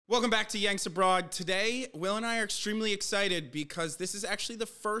Welcome back to Yanks Abroad. Today, Will and I are extremely excited because this is actually the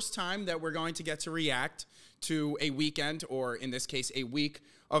first time that we're going to get to react to a weekend, or in this case, a week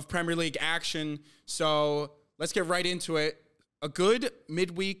of Premier League action. So let's get right into it. A good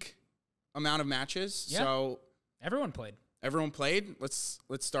midweek amount of matches. Yeah. So Everyone played. everyone played. Let's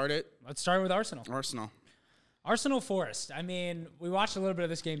start it. Let's start with Arsenal. Arsenal. Forest. I mean, we watched a little bit of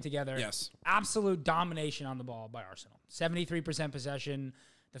this game together. Yes. Absolute domination on the ball by Arsenal. 73% possession.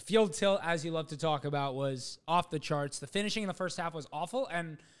 The field tilt, as you love to talk about, was off the charts. The finishing in the first half was awful.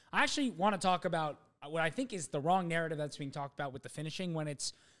 And I actually want to talk about what I think is the wrong narrative that's being talked about with the finishing when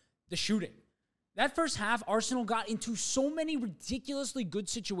it's the shooting. That first half, Arsenal got into so many ridiculously good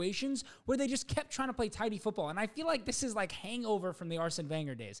situations where they just kept trying to play tidy football. And I feel like this is like hangover from the Arsene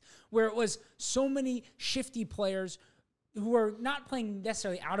Wenger days, where it was so many shifty players who are not playing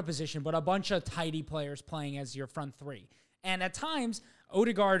necessarily out of position, but a bunch of tidy players playing as your front three. And at times,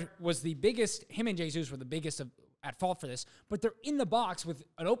 Odegaard was the biggest, him and Jesus were the biggest at fault for this, but they're in the box with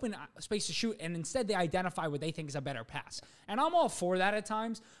an open space to shoot, and instead they identify what they think is a better pass. And I'm all for that at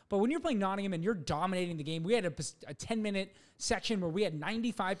times, but when you're playing Nottingham and you're dominating the game, we had a 10-minute section where we had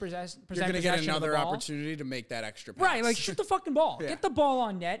 95% possession You're going to get another of the ball. opportunity to make that extra pass. Right, like shoot the fucking ball. Yeah. Get the ball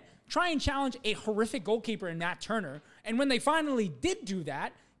on net. Try and challenge a horrific goalkeeper in Matt Turner. And when they finally did do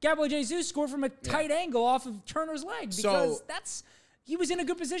that, Gabriel Jesus scored from a tight angle off of Turner's leg because he was in a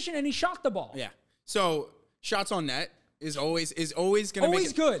good position and he shot the ball. Yeah. So shots on net is always going to make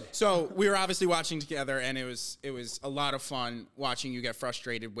it good. So we were obviously watching together, and it was a lot of fun watching you get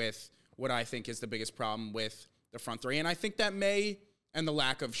frustrated with what I think is the biggest problem with the front three, and I think that and the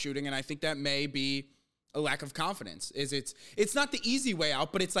lack of shooting, and I think that may be a lack of confidence. It's not the easy way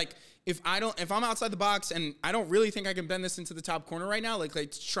out, but it's like if I'm outside the box and I don't really think I can bend this into the top corner right now, like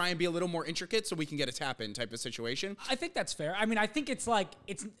try and be a little more intricate so we can get a tap in type of situation. I think that's fair. I mean, I think it's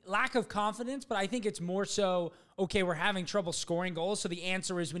lack of confidence, but I think it's more so, okay, we're having trouble scoring goals, so the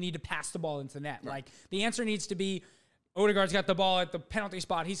answer is we need to pass the ball into the net. Right. Like the answer needs to be Odegaard's got the ball at the penalty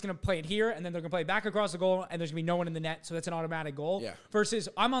spot. He's going to play it here, and then they're going to play it back across the goal, and there's going to be no one in the net, so that's an automatic goal. Yeah. Versus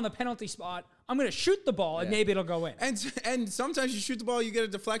I'm on the penalty spot, I'm going to shoot the ball, and maybe it'll go in. And sometimes you shoot the ball, you get a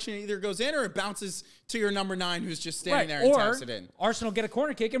deflection, it either goes in or it bounces to your number 9 who's just standing there and taps it in. Arsenal get a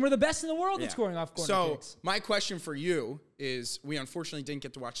corner kick, and we're the best in the world at scoring off corner kicks. So my question for you is, we unfortunately didn't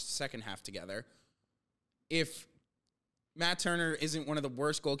get to watch the second half together. If Matt Turner isn't one of the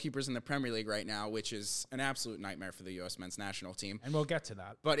worst goalkeepers in the Premier League right now, which is an absolute nightmare for the U.S. men's national team. And we'll get to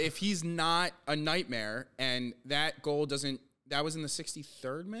that. But if he's not a nightmare and that goal that was in the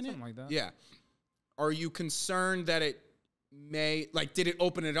 63rd minute? Something like that. Yeah. Are you concerned that it did it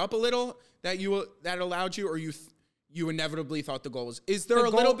open it up a little that allowed you, or you inevitably thought the goal was? Is there a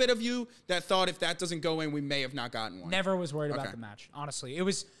little bit of you that thought if that doesn't go in, we may have not gotten one? Never was worried about the match, honestly.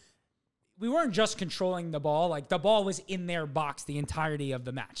 We weren't just controlling the ball. Like, the ball was in their box the entirety of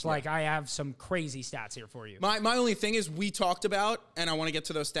the match. Like, I have some crazy stats here for you. My only thing is we talked about, and I want to get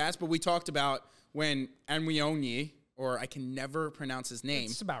to those stats, but we talked about when Anwioni, or I can never pronounce his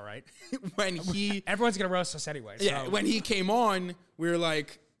name. It's about right. Everyone's going to roast us anyway. So. Yeah, when he came on, we were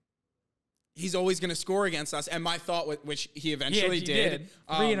like, he's always going to score against us. And my thought, which he eventually did.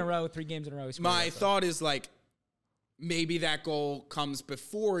 3 games in a row. My thought is like, maybe that goal comes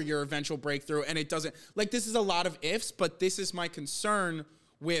before your eventual breakthrough, and it doesn't. Like, this is a lot of ifs, but this is my concern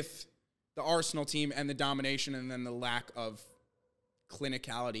with the Arsenal team and the domination, and then the lack of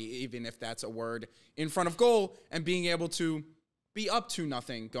clinicality, even if that's a word, in front of goal, and being able to be up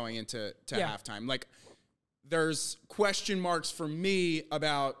 2-0 going into halftime. Like, there's question marks for me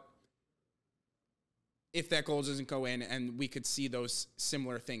about if that goal doesn't go in, and we could see those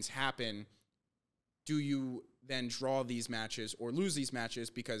similar things happen. Do you then draw these matches or lose these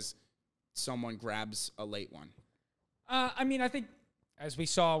matches because someone grabs a late one? I mean, I think as we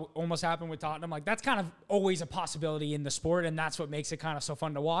saw almost happen with Tottenham, like that's kind of always a possibility in the sport, and that's what makes it kind of so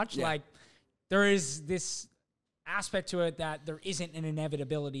fun to watch. Yeah. Like, there is this aspect to it that there isn't an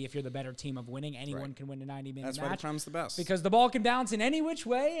inevitability if you're the better team of winning. Anyone can win a 90-minute match. That's why the Prem's the best. Because the ball can bounce in any which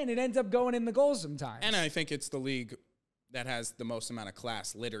way, and it ends up going in the goals sometimes. And I think it's the league that has the most amount of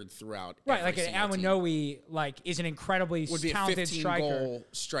class littered throughout. Right, like Awoniyi, is an incredibly talented striker. Goal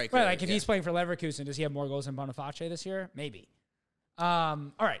striker. Right, like if he's playing for Leverkusen, does he have more goals than Boniface this year? Maybe. All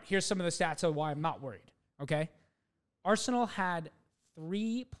right, here's some of the stats of why I'm not worried. Okay, Arsenal had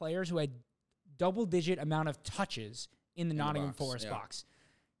 3 players who had double-digit amount of touches in the Nottingham Forest box.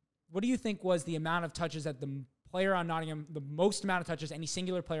 What do you think was the amount of touches that the player on Nottingham, the most amount of touches any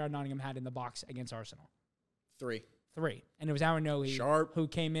singular player on Nottingham had in the box against Arsenal? 3. And it was Awoniyi who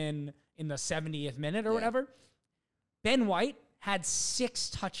came in the 70th minute or whatever. Ben White had 6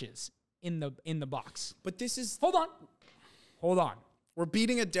 touches in the box. But this is Hold on. we're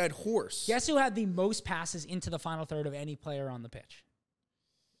beating a dead horse. Guess who had the most passes into the final third of any player on the pitch?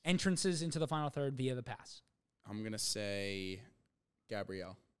 Entrances into the final third via the pass. I'm gonna say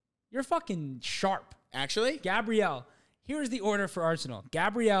Gabriel. You're fucking sharp. Actually, Gabriel. Here's the order for Arsenal.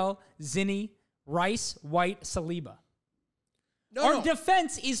 Gabriel, Zinni, Rice, White, Saliba. Our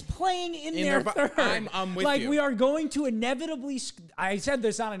defense is playing in their third. I'm with like, you. we are going to inevitably... I said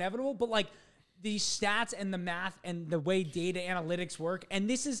this not inevitable, but like the stats and the math and the way data analytics work, and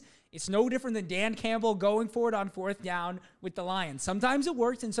this is... It's no different than Dan Campbell going for it on 4th down with the Lions. Sometimes it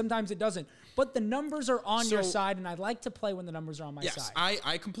works and sometimes it doesn't. But the numbers are on your side, and I like to play when the numbers are on my side.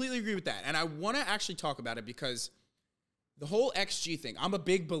 I completely agree with that. And I want to actually talk about it because the whole XG thing, I'm a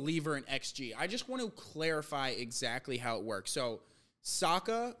big believer in XG. I just want to clarify exactly how it works. So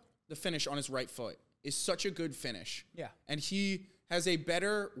Saka, the finish on his right foot, is such a good finish. Yeah. And he has a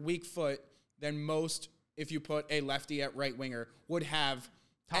better weak foot than most, if you put a lefty at right winger, would have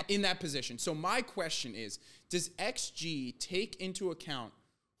in that position. So my question is, does XG take into account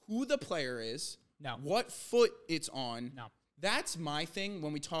who the player is, No. what foot it's on? No. That's my thing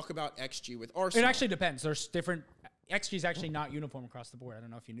when we talk about XG with Arsenal. It actually depends. There's different... XG is actually not uniform across the board. I don't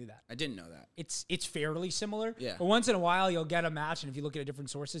know if you knew that. I didn't know that. It's fairly similar. Yeah. But once in a while, you'll get a match, and if you look at different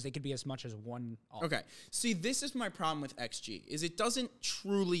sources, they could be as much as 1 off. Okay. See, this is my problem with XG, is it doesn't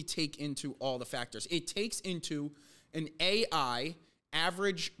truly take into all the factors. It takes into an AI,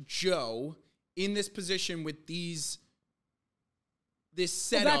 average Joe, in this position with this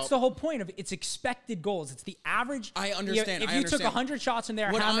setup. Well, that's the whole point of it. It's expected goals. It's the average. I understand. If you took 100 shots in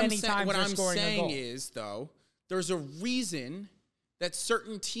there, how many times what they're I'm scoring a goal? saying is, though, there's a reason that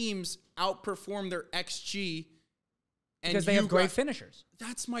certain teams outperform their XG. And Because they have great finishers.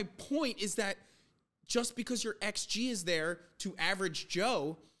 That's my point, is that just because your XG is there to average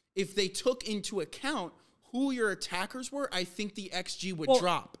Joe, if they took into account who your attackers were, I think the XG would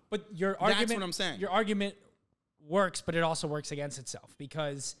drop. But your argument, That's what I'm saying. Your argument works, but it also works against itself,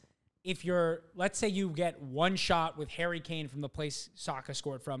 because if let's say you get 1 shot with Harry Kane from the place Saka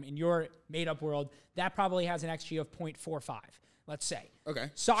scored from in your made-up world, that probably has an XG of 0.45, let's say. Okay,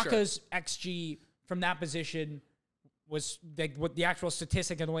 Saka's XG from that position was, what the actual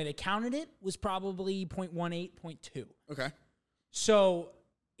statistic and the way they counted it was probably 0.18, 0.2. Okay. So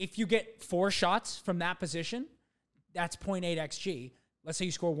if you get 4 shots from that position, that's 0.8 XG. Let's say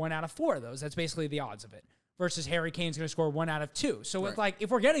you score 1 out of 4 of those. That's basically the odds of it. Versus Harry Kane's going to score 1 out of 2. So if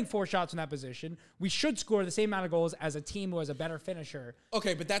we're getting 4 shots in that position, we should score the same amount of goals as a team who has a better finisher.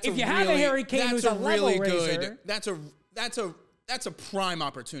 Okay, but that's if you have a Harry Kane who's a level raiser, that's a prime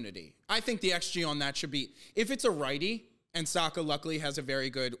opportunity. I think the XG on that should be, if it's a righty, and Saka luckily has a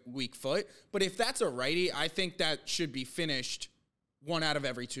very good weak foot, but if that's a righty, I think that should be finished 1 out of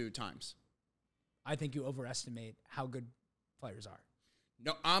every 2 times. I think you overestimate how good players are.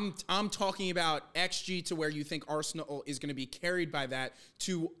 No, I'm talking about XG to where you think Arsenal is going to be carried by that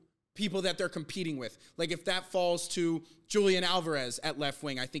to people that they're competing with. Like if that falls to Julian Alvarez at left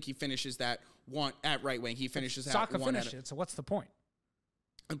wing, I think he finishes that 1 at right wing. He finishes that Saka 1 finished it, so what's the point?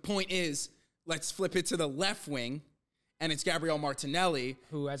 The point is, let's flip it to the left wing, and it's Gabriel Martinelli,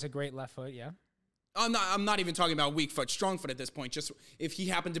 who has a great left foot, yeah. I'm not even talking about weak foot, strong foot at this point. Just if he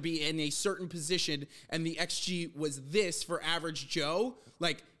happened to be in a certain position and the XG was this for average Joe,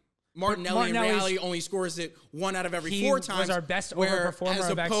 like Martinelli in reality only scores it 1 out of every 4 times. He was our best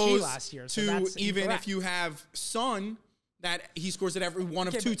overperformer of XG last year. So that's even incorrect. if you have Son, that he scores it every 1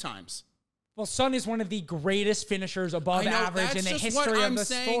 of 2 times. Well, Son is one of the greatest finishers above average in the history of the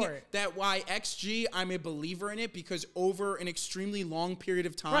sport. That why XG, I'm a believer in it, because over an extremely long period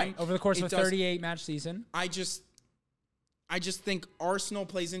of time, right, over the course of a 38-match season, I just think Arsenal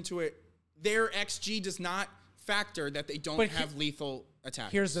plays into it. Their XG does not factor that they don't have lethal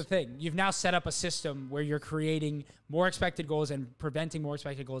attacks. Here's the thing. You've now set up a system where you're creating more expected goals and preventing more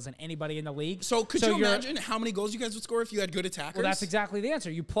expected goals than anybody in the league. So could you imagine how many goals you guys would score if you had good attackers? Well, that's exactly the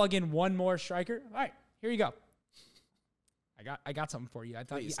answer. You plug in 1 more striker. All right, here you go. I got something for you. I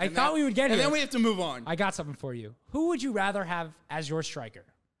thought we would get here. And then we have to move on. I got something for you. Who would you rather have as your striker?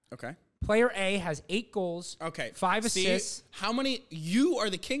 Okay. Player A has 8 goals. Okay. 5 assists. How many? You are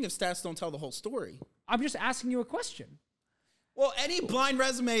the king of stats. Don't tell the whole story. I'm just asking you a question. Well, any blind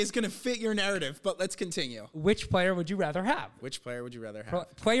resume is going to fit your narrative, but let's continue. Which player would you rather have? Which player would you rather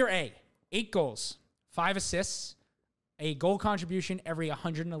have? Player A, 8 goals, 5 assists, a goal contribution every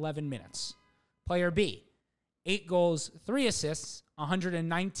 111 minutes. Player B, 8 goals, 3 assists,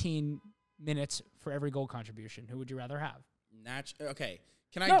 119 minutes for every goal contribution. Who would you rather have? Okay.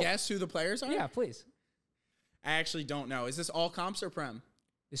 Can I guess who the players are? Yeah, please. I actually don't know. Is this all comps or Prem?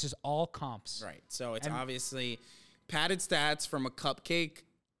 This is all comps. Right. So it's obviously padded stats from a cupcake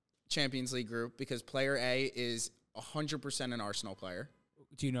Champions League group because player A is 100% an Arsenal player.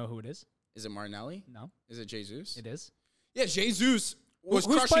 Do you know who it is? Is it Martinelli? No. Is it Jesus? It is. Yeah, Jesus was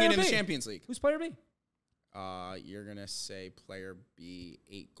Who's crushing player it in the B? Champions League. Who's player B? You're going to say player B,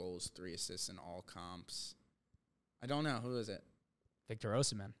 8 goals, 3 assists in all comps. I don't know. Who is it? Victor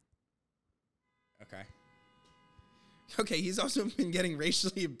Osimhen. Okay. Okay, he's also been getting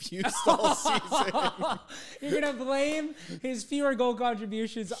racially abused all season. You're going to blame his fewer goal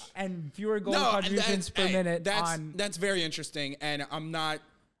contributions and fewer goal contributions per minute on... That's very interesting, and I'm not...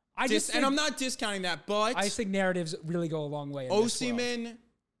 I'm not discounting that, but... I think narratives really go a long way in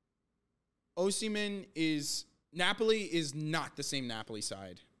Osimhen is... Napoli is not the same Napoli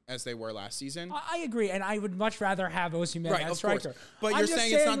side as they were last season. I agree, and I would much rather have Osimhen as striker. Course. But you're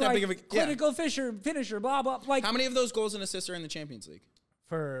saying it's not that big of a... Clinical finisher, blah, blah. Like, how many of those goals and assists are in the Champions League?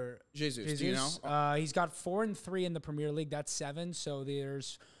 For Jesus, do you know? He's got 4 and 3 in the Premier League. That's 7, so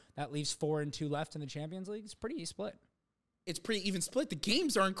that leaves 4 and 2 left in the Champions League. It's pretty split. It's pretty even split. The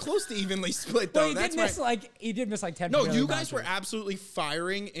games aren't close to evenly split, though. Well, he did miss like 10. No, you guys were absolutely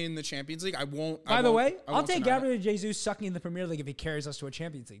firing in the Champions League. By the way, I'll take Gabriel Jesus sucking in the Premier League if he carries us to a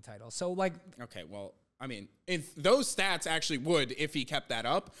Champions League title. So, like... Okay, well, I mean, if those stats actually would if he kept that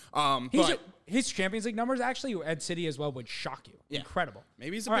up. His Champions League numbers actually at City as well would shock you. Yeah. Incredible.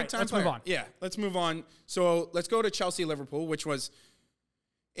 Maybe he's a big time player. Move on. Yeah, let's move on. So let's go to Chelsea-Liverpool, which was,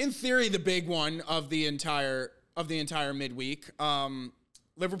 in theory, the big one of the entire midweek.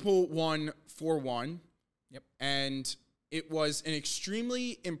 Liverpool won 4-1. Yep. And it was an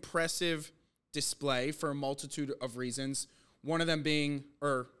extremely impressive display for a multitude of reasons. One of them being,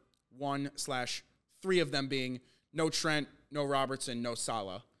 or 1/3 of them being, no Trent, no Robertson, no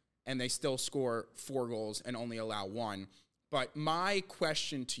Salah. And they still score 4 goals and only allow 1. But my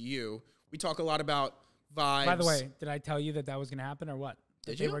question to you, we talk a lot about vibes. By the way, did I tell you that was going to happen or what?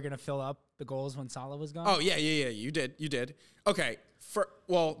 Did they you? were going to fill up the goals when Salah was gone? Oh, yeah. You did. Okay.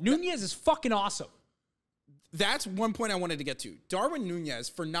 Nunez is fucking awesome. That's one point I wanted to get to. Darwin Nunez,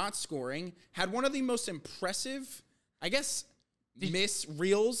 for not scoring, had one of the most impressive, I guess,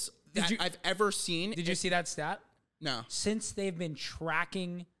 reels that I've ever seen. Did you see that stat? No. Since they've been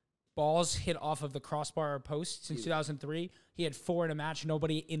tracking balls hit off of the crossbar or post since 2003, he had 4 in a match.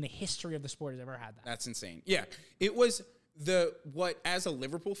 Nobody in the history of the sport has ever had that. That's insane. Yeah. It was as a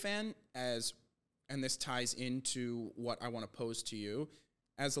Liverpool fan, and this ties into what I want to pose to you,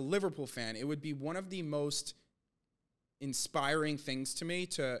 as a Liverpool fan, it would be one of the most inspiring things to me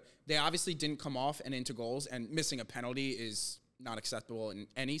they obviously didn't come off and into goals, and missing a penalty is not acceptable in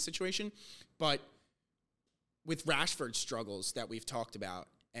any situation. But with Rashford's struggles that we've talked about,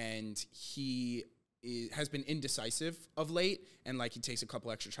 and he has been indecisive of late, and like he takes a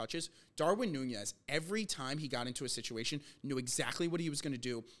couple extra touches. Darwin Nunez, every time he got into a situation, knew exactly what he was going to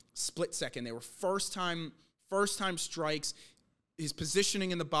do. Split second, they were first time strikes. His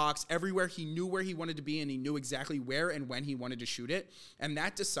positioning in the box, everywhere he knew where he wanted to be, and he knew exactly where and when he wanted to shoot it. And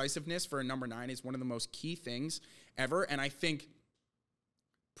that decisiveness for a number 9 is one of the most key things ever. And I think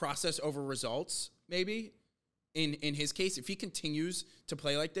process over results, maybe. In his case, if he continues to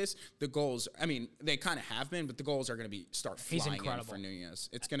play like this, the goals, I mean, they kind of have been, but the goals are going to start flying in for Nunez.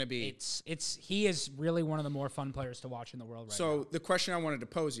 It's going to be... He is really one of the more fun players to watch in the world right now. So the question I wanted to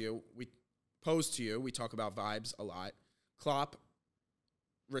pose to you, we talk about vibes a lot. Klopp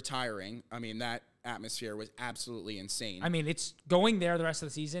retiring, I mean, that atmosphere was absolutely insane. I mean, it's going there the rest of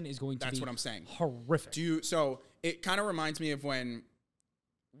the season is going to be... That's what I'm saying. Horrific. So it kind of reminds me of when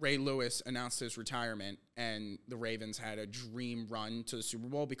Ray Lewis announced his retirement and the Ravens had a dream run to the Super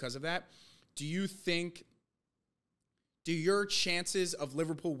Bowl because of that. Do your chances of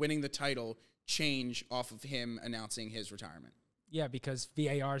Liverpool winning the title change off of him announcing his retirement? Yeah, because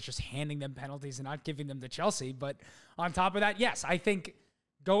VAR is just handing them penalties and not giving them to Chelsea. But on top of that, yes, I think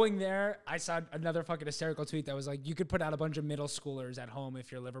going there, I saw another fucking hysterical tweet that was like, you could put out a bunch of middle schoolers at home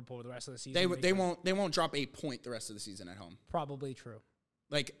if you're Liverpool the rest of the season. They won't drop a point the rest of the season at home. Probably true.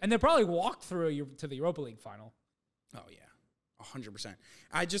 And they'll probably walk through to the Europa League final. Oh yeah, 100%.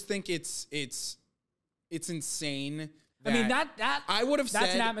 I just think it's insane. I mean that I would have said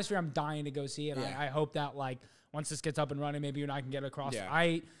that's an atmosphere I'm dying to go see, and yeah. I hope that once this gets up and running, maybe you and I can get across.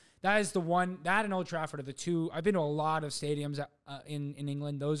 Yeah. That is the one. That and Old Trafford are the two. I've been to a lot of stadiums in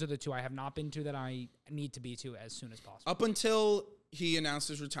England. Those are the two I have not been to that I need to be to as soon as possible. Up until he announced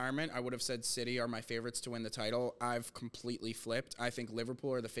his retirement, I would have said City are my favorites to win the title. I've completely flipped. I think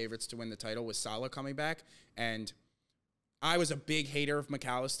Liverpool are the favorites to win the title with Salah coming back. And I was a big hater of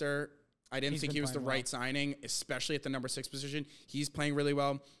McAllister I didn't think he was the right signing, especially at the number 6 position. He's playing really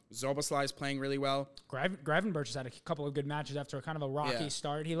well. Zoboslai is playing really well. Gravenberch has had a couple of good matches after kind of a rocky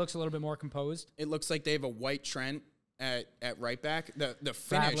start. He looks a little bit more composed. It looks like they have a White Trent at right back. The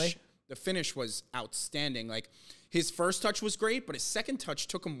finish was outstanding. Like, his first touch was great, but his second touch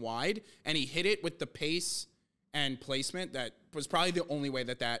took him wide, and he hit it with the pace and placement that was probably the only way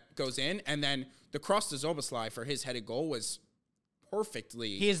that goes in. And then the cross to Zoboslai for his headed goal was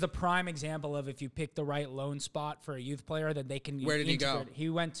perfectly. He is the prime example of if you pick the right loan spot for a youth player, that they can. Where did he go? He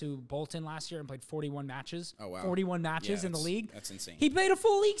went to Bolton last year and played 41 matches. Oh, wow. 41 matches in the league. That's insane. He played a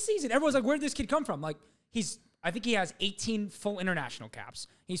full league season. Everyone's like, where did this kid come from? Like, I think he has 18 full international caps.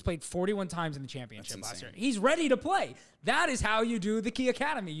 He's played 41 times in the championship last year. He's ready to play. That is how you do the Key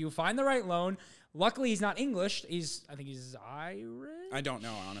Academy. You find the right loan. Luckily, he's not English. I think he's Irish. I don't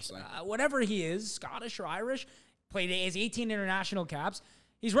know, honestly. Whatever he is, Scottish or Irish. Played his 18 international caps.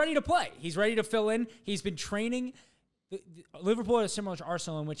 He's ready to play. He's ready to fill in. He's been training. Liverpool is similar to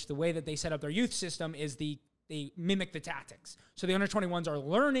Arsenal in which the way that they set up their youth system is they mimic the tactics. So the under-21s are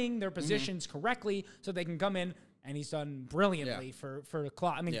learning their positions correctly so they can come in, and he's done brilliantly for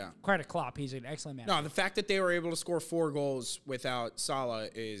Klopp. I mean, credit Klopp. He's an excellent manager. No, the fact that they were able to score 4 goals without Salah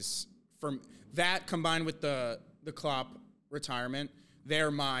is, from that combined with the Klopp retirement,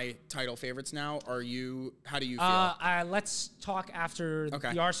 they're my title favorites now. How do you feel? Let's talk after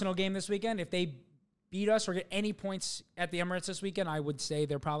the Arsenal game this weekend. If they beat us or get any points at the Emirates this weekend, I would say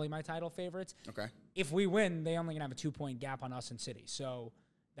they're probably my title favorites. Okay. If we win, they only gonna have a 2-point gap on us and City. So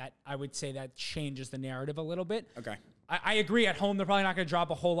that I would say that changes the narrative a little bit. Okay. I agree. At home, they're probably not gonna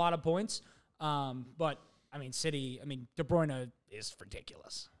drop a whole lot of points. But I mean, City. I mean, De Bruyne is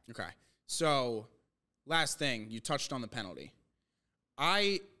ridiculous. Okay. So, last thing, you touched on the penalty.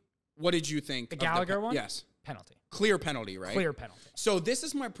 What did you think? The Gallagher one? Yes. Penalty. Clear penalty, right? Clear penalty. So this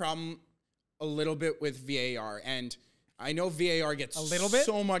is my problem a little bit with VAR, and I know VAR gets a little bit?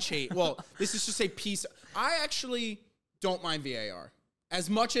 so much hate. Well, this is just a piece. I actually don't mind VAR as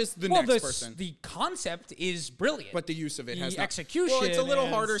much as the next person. The concept is brilliant. But the use of it has not. Execution. Well, it's a little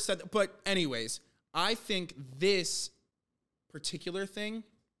harder said. But anyways, I think this particular thing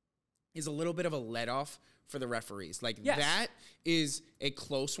is a little bit of a let-off for the referees. Like, that is a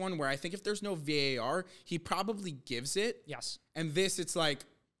close one where I think if there's no VAR, he probably gives it. Yes. And this, it's like,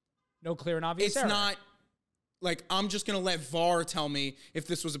 no clear and obvious error. It's not like I'm just going to let VAR tell me if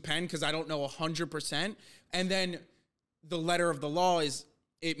this was a pen because I don't know 100%. And then the letter of the law is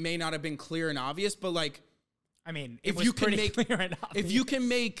it may not have been clear and obvious, but like, I mean, if you can make clear and obvious. if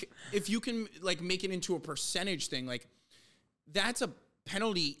you can like make it into a percentage thing, like that's a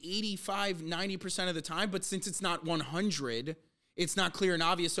penalty 85-90% of the time, but since it's not 100, it's not clear and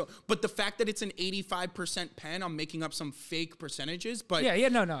obvious. So, but the fact that it's an 85% pen, I'm making up some fake percentages. But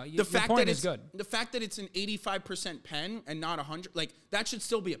no. The point is good. The fact that it's an 85% pen and not 100, like that should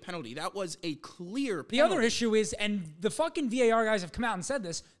still be a penalty. That was a clear penalty. The other issue is, and the fucking VAR guys have come out and said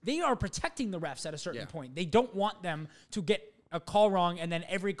this, they are protecting the refs at a certain point. They don't want them to get a call wrong, and then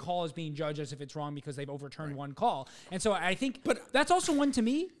every call is being judged as if it's wrong because they've overturned one call. And so I think, but that's also one to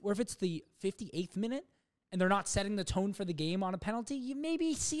me where if it's the 58th minute and they're not setting the tone for the game on a penalty, you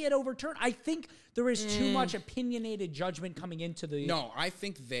maybe see it overturned. I think there is too much opinionated judgment coming into the... No, I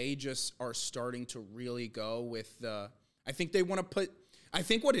think they just are starting to really go with the... I think they want to put... I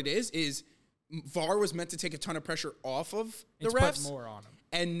think what it is VAR was meant to take a ton of pressure off of the refs. Put more on them.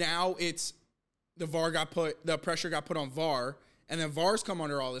 And now it's... The pressure got put on VAR, and then VAR's come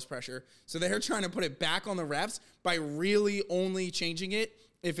under all this pressure. So they're trying to put it back on the refs by really only changing it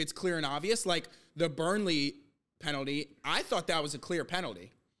if it's clear and obvious. Like the Burnley penalty, I thought that was a clear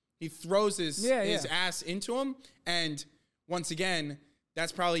penalty. He throws his ass into him, and once again,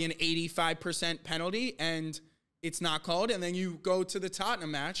 that's probably an 85% penalty, and it's not called. And then you go to the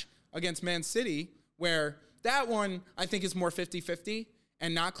Tottenham match against Man City, where that one I think is more 50-50.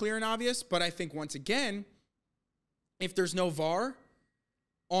 And not clear and obvious, but I think once again, if there's no VAR,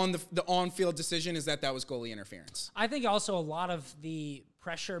 on the on-field decision is that was goalie interference. I think also a lot of the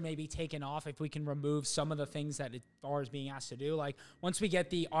pressure may be taken off if we can remove some of the things that VAR is being asked to do. Like once we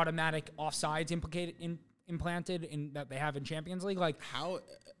get the automatic offsides implanted in that they have in Champions League, like how.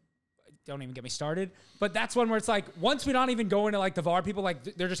 Don't even get me started. But that's one where it's like, once we don't even go into like the VAR, people like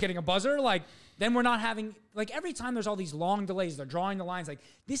they're just getting a buzzer. Like then we're not having like every time there's all these long delays, they're drawing the lines. Like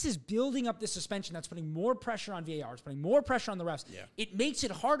this is building up this suspension that's putting more pressure on VAR. It's putting more pressure on the refs. Yeah. It makes it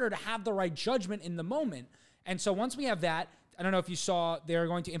harder to have the right judgment in the moment. And so once we have that, I don't know if you saw, they're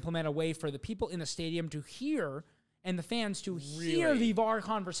going to implement a way for the people in the stadium to hear and the fans to hear the VAR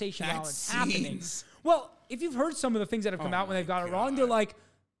conversation while it's happening. Well, if you've heard some of the things that have come out when they've got it wrong, they're like,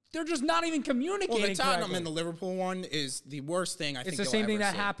 they're just not even communicating. Well, the Tottenham correctly. and the Liverpool one is the worst thing I think. It's the same thing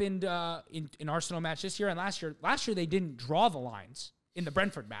that happened in Arsenal match this year and last year. Last year they didn't draw the lines in the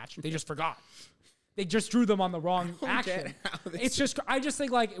Brentford match. They just forgot. They just drew them on the wrong action. It's just I just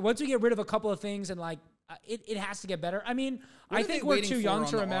think like once we get rid of a couple of things and like it has to get better. I mean, I think we're too young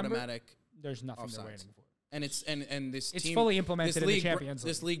to remember. There's nothing they're waiting for. And this it's team, fully implemented in the Champions League.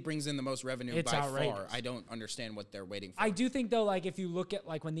 This league brings in the most revenue It's by outrageous. far. I don't understand what they're waiting for. I do think though, like if you look at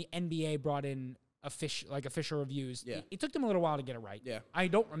like when the NBA brought in official reviews, it took them a little while to get it right. Yeah. I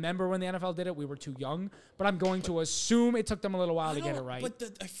don't remember when the NFL did it. We were too young, but I'm going to assume it took them a little while to get it right.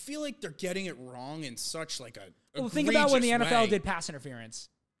 But I feel like they're getting it wrong in such like a well, think about when the NFL way. did pass interference.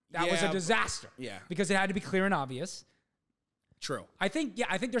 That was a disaster. Yeah. Because it had to be clear and obvious. True. I think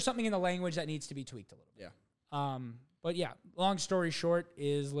there's something in the language that needs to be tweaked a little bit. Yeah. But yeah, long story short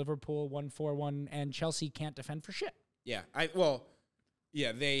is Liverpool 1-4-1 and Chelsea can't defend for shit. Yeah.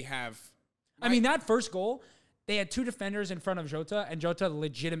 They have. I mean, that first goal, they had two defenders in front of Jota, and Jota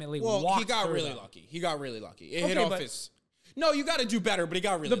legitimately walked he got through really them. lucky. He got really lucky. It hit off his. No, you got to do better, but he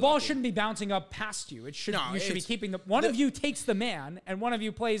got really lucky. The ball shouldn't be bouncing up past you. It should. You should be keeping one of you takes the man, and one of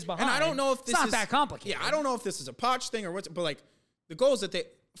you plays behind. And I don't know if this it's not is that complicated. Yeah, I don't know if this is a Poch thing or what's. But like the goals that they.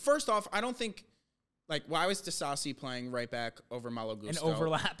 First off, I don't think. Like, why was Disasi playing right back over Malo Gusto? And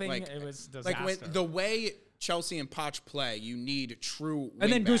overlapping, like, it was disaster. Like, the way Chelsea and Poch play, you need true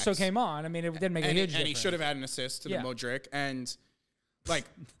And then wing-backs. Gusto came on. I mean, it didn't make a huge difference. And he should have had an assist to the Modric. And, like...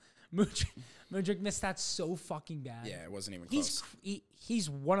 Modric missed that so fucking bad. Yeah, it wasn't even close. He's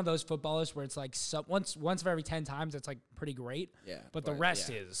one of those footballers where it's like once of every 10 times, it's like pretty great. Yeah. But the rest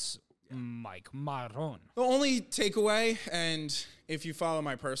is... Mike Marron. The only takeaway, and if you follow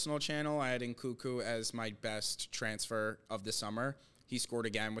my personal channel, I had Nkunku as my best transfer of the summer. He scored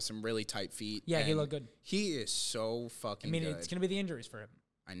again with some really tight feet. Yeah, he looked good. He is so fucking good. It's going to be the injuries for him.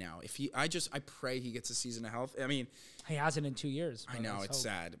 I know. I pray he gets a season of health. I mean, he hasn't in 2 years. I know, it's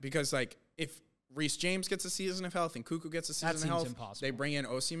sad. Because, like, if Reece James gets a season of health and Nkunku gets a season of health, impossible. They bring in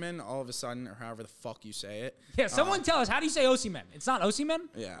Osimhen all of a sudden, or however the fuck you say it. Yeah, someone tell us, how do you say Osimhen? It's not Osimhen?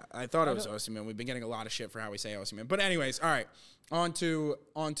 Yeah, I thought it was Osimhen. We've been getting a lot of shit for how we say Osimhen. But anyways, all right. On to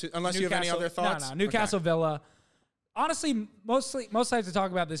unless you have any other thoughts. No, Newcastle Villa. Honestly, mostly to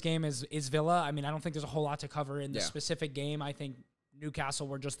talk about this game is Villa. I mean, I don't think there's a whole lot to cover in the specific game. I think Newcastle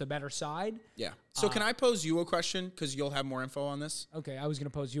were just the better side. Yeah. So can I pose you a question? Because you'll have more info on this. Okay, I was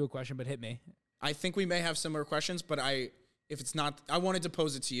going to pose you a question, but hit me. I think we may have similar questions, but if it's not, I wanted to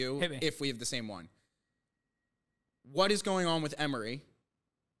pose it to you if we have the same one. What is going on with Emery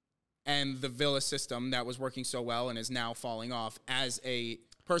and the Villa system that was working so well and is now falling off as a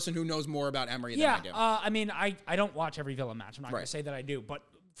person who knows more about Emery than I do? I mean, I don't watch every Villa match. I'm not going to say that I do, but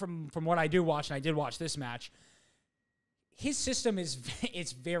from what I do watch, and I did watch this match, his system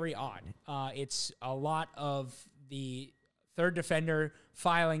it's very odd. It's a lot of the third defender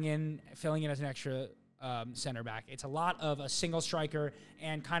filling in as an extra center back. It's a lot of a single striker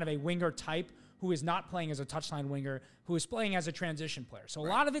and kind of a winger type who is not playing as a touchline winger, who is playing as a transition player. So a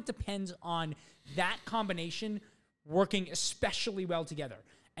lot of it depends on that combination working especially well together.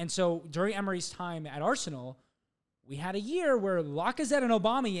 And so during Emery's time at Arsenal, we had a year where Lacazette and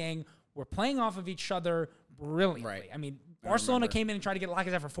Aubameyang were playing off of each other brilliantly. Right. I mean, Barcelona came in and tried to get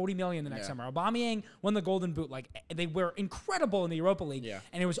Lacazette for $40 million the next summer. Aubameyang won the Golden Boot. Like, they were incredible in the Europa League. Yeah.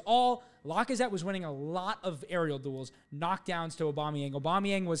 And it was all Lacazette was winning a lot of aerial duels, knockdowns to Aubameyang.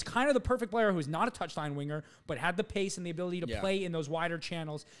 Aubameyang was kind of the perfect player who's not a touchline winger, but had the pace and the ability to play in those wider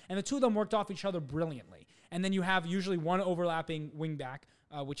channels. And the two of them worked off each other brilliantly. And then you have usually one overlapping wing back,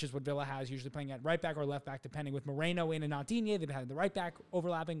 which is what Villa has, usually playing at right back or left back, depending with Moreno in and not Digne. They've had the right back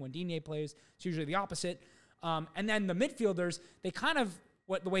overlapping when Digne plays. It's usually the opposite. And then the midfielders, they kind of,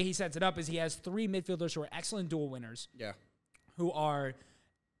 the way he sets it up is he has three midfielders who are excellent duel winners. Yeah. Who are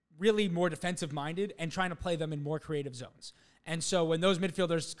really more defensive minded and trying to play them in more creative zones. And so when those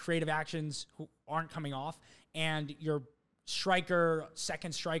midfielders' creative actions who aren't coming off and your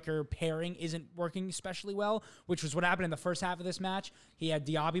second striker pairing isn't working especially well, which was what happened in the first half of this match. He had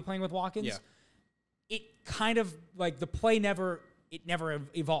Diaby playing with Watkins. Yeah. It kind of, like, the play never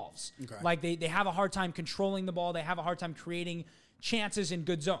evolves. Okay. Like, they have a hard time controlling the ball. They have a hard time creating chances in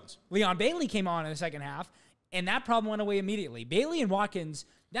good zones. Leon Bailey came on in the second half, and that problem went away immediately. Bailey and Watkins,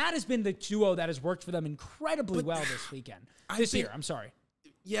 that has been the duo that has worked for them incredibly well this weekend. This year, I'm sorry.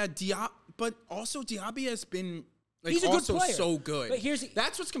 Yeah, but also Diaby has been... Like, he's a good player. So good. But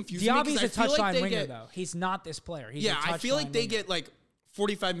that's what's confusing me. Diaby's a touchline winger, though. He's not this player. He's a I feel like they get like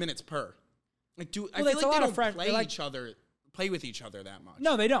 45 minutes per. Like, I feel like they don't play with each other that much.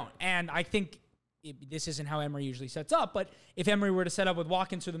 No, they don't. And I think this isn't how Emery usually sets up, but if Emery were to set up with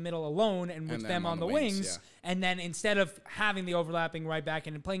Watkins through the middle alone and with them on the wings, and then instead of having the overlapping right back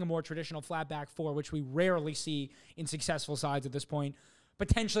and playing a more traditional flat back four, which we rarely see in successful sides at this point,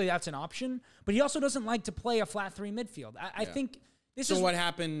 potentially that's an option. But he also doesn't like to play a flat three midfield. I think this is... So what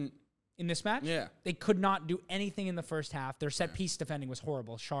happened... In this match? Yeah. They could not do anything in the first half. Their set piece defending was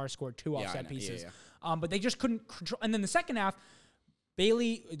horrible. Schär scored 2 off set pieces. But they just couldn't control... And then the second half...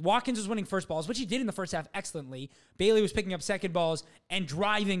 Watkins was winning first balls, which he did in the first half excellently. Bailey was picking up second balls and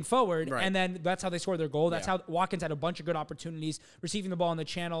driving forward, and then that's how they scored their goal. That's how Watkins had a bunch of good opportunities, receiving the ball in the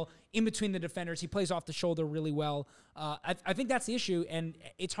channel, in between the defenders. He plays off the shoulder really well. I think that's the issue, and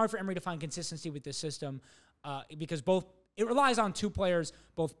it's hard for Emery to find consistency with this system because it relies on 2 players,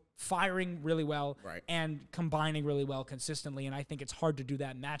 both firing really well and combining really well consistently, and I think it's hard to do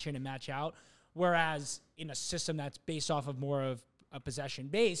that match in and match out, whereas in a system that's based off of more of a possession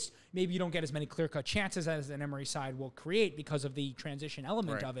base, maybe you don't get as many clear-cut chances as an Emery side will create because of the transition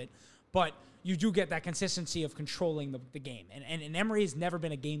element of it, but you do get that consistency of controlling the game. And Emery has never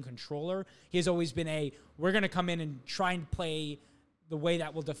been a game controller. He has always been we're going to come in and try and play the way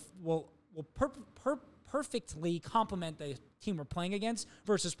that will perfectly complement the team we're playing against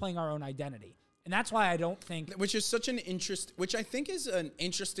versus playing our own identity. And that's why I don't think... Which I think is an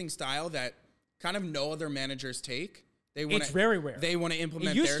interesting style that kind of no other managers take. It's very rare. They want to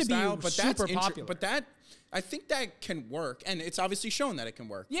implement their style, but that's popular. But I think that can work, and it's obviously shown that it can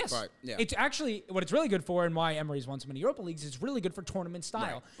work. Yes, but, yeah. It's actually what it's really good for, and why Emery's won so many Europa Leagues. It's really good for tournament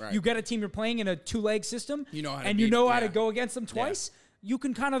style. Right. You get a team you're playing in a 2-leg system, you know how to go against them twice. You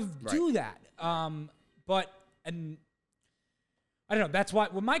can kind of do that. But I don't know. That's why.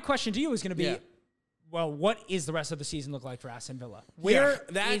 Well, my question to you is going to be. Well, what is the rest of the season look like for Aston Villa?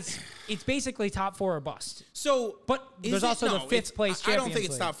 It's basically top 4 or bust. So, but there's also the 5th place Champions League. I don't think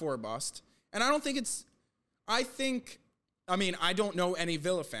it's top 4 or bust. And I don't think it's... I don't know any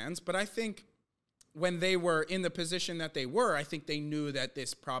Villa fans, but I think when they were in the position that they were, I think they knew that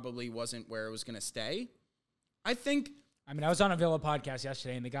this probably wasn't where it was going to stay. I was on a Villa podcast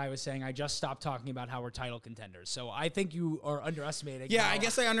yesterday, and the guy was saying, I just stopped talking about how we're title contenders. So I think you are underestimating. Yeah, I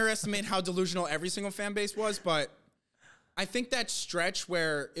guess I underestimate how delusional every single fan base was, but I think that stretch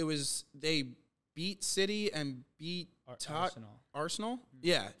where they beat City and beat Arsenal.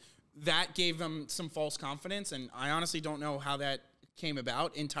 Yeah, that gave them some false confidence, and I honestly don't know how that came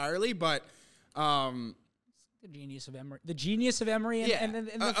about entirely, but... the genius of Emery.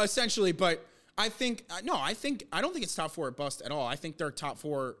 Essentially, but... I don't think it's top 4 or bust at all. I think their top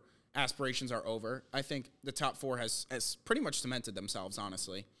 4 aspirations are over. I think the top 4 has pretty much cemented themselves,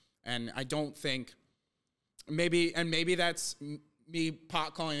 honestly. And I don't think maybe that's me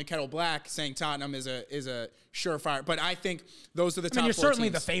pot calling the kettle black, saying Tottenham is a surefire. But I think those are the top 4 you're certainly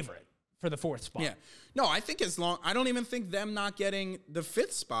teams. The favorite for the 4th spot. Yeah. No, I think I don't even think them not getting the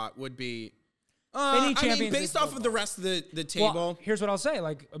 5th spot would be. Based off of the rest of the table. Well, here's what I'll say.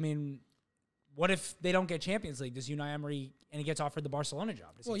 What if they don't get Champions League? Does Unai Emery and he gets offered the Barcelona job?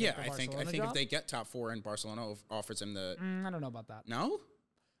 I think if they get top 4 and Barcelona offers him the... I don't know about that. No?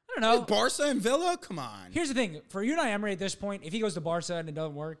 I don't know. With Barca and Villa? Come on. Here's the thing. For Unai Emery at this point, if he goes to Barca and it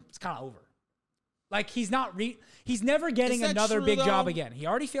doesn't work, it's kind of over. He's never getting another big job again. He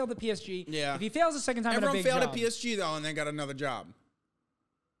already failed at PSG. Yeah. If he fails a second time at a big job... Everyone failed at PSG, though, and then got another job.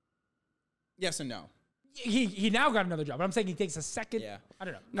 Yes and no. He now got another job, but I'm saying he takes a second. Yeah. I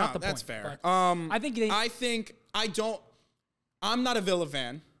don't know. Not the point. That's fair. I'm not a Villa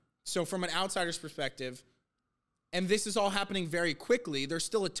fan, so from an outsider's perspective, and this is all happening very quickly, there's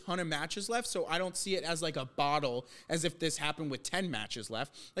still a ton of matches left, so I don't see it as like a bottle, as if this happened with 10 matches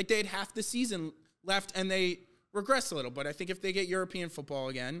left. Like, they had half the season left, and they regress a little, but I think if they get European football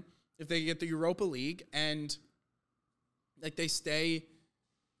again, if they get the Europa League, and they stay...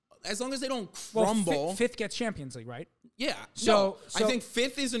 As long as they don't crumble. Well, 5th gets Champions League, right? Yeah. So I think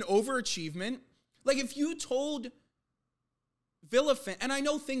 5th is an overachievement. Like, if you told Villa fans, and I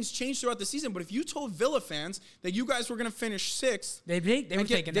know things change throughout the season, but if you told Villa fans that you guys were going to finish 6th, they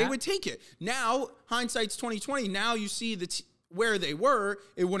would take it. Now, hindsight's 2020. Now you see where they were.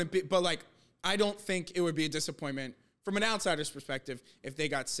 It wouldn't be, but I don't think it would be a disappointment. From an outsider's perspective, if they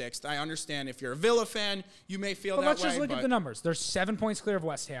got 6th, I understand if you're a Villa fan, you may feel that way. Let's just look at the numbers. They're 7 points clear of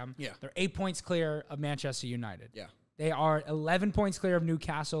West Ham. Yeah. They're 8 points clear of Manchester United. Yeah. They are 11 points clear of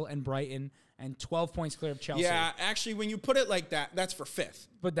Newcastle and Brighton and 12 points clear of Chelsea. Yeah, actually, when you put it like that, that's for 5th.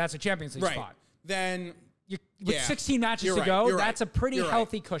 But that's a Champions League spot. Then... With 16 matches to go, that's a pretty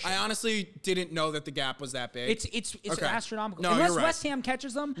healthy cushion. I honestly didn't know that the gap was that big. It's astronomical. No, Unless West Ham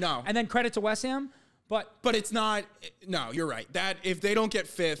catches them, no. And then credit to West Ham, But it's not. No, you're right. That if they don't get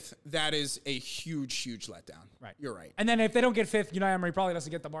fifth, that is a huge letdown. Right. You're right. And then if they don't get fifth, Unai Emery probably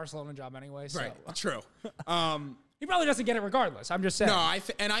doesn't get the Barcelona job anyway. So. Right. True. He probably doesn't get it regardless. I'm just saying.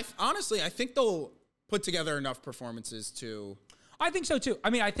 No, honestly, I think they'll put together enough performances to. I think so too. I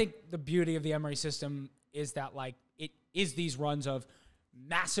mean, I think the beauty of the Emery system is that like it is these runs of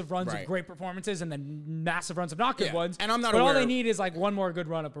massive runs of great performances and then massive runs of not good ones. And I'm not but aware. all they need is like one more good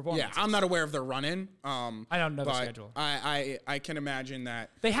run of performances. Yeah, I'm not aware of their run-in. I don't know the schedule. I can imagine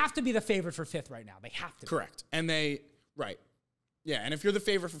that. They have to be the favorite for fifth right now. They have to. Correct. And yeah, and if you're the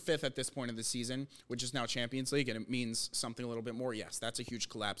favorite for fifth at this point of the season, which is now Champions League, and it means something a little bit more, yes, that's a huge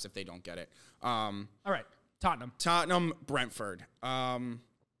collapse if they don't get it. All right, Tottenham, Brentford.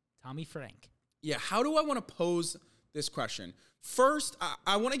 Tommy Frank. Yeah, how do I want to pose this question? First,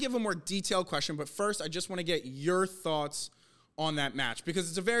 I want to give a more detailed question, but first, I just want to get your thoughts on that match because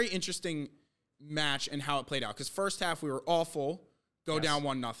it's a very interesting match and how it played out. Because first half, we were awful, down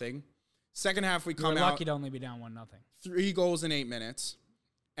 1-0. Second half, we come out. Lucky to only be down 1-0. 3 goals in 8 minutes,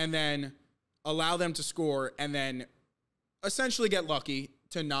 and then allow them to score, and then essentially get lucky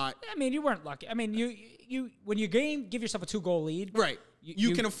to not. I mean, you weren't lucky. I mean, you when you give yourself a 2-goal lead, right?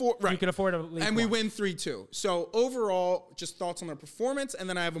 You can afford right. You can afford a lead, and we win 3-2. So overall, just thoughts on their performance, and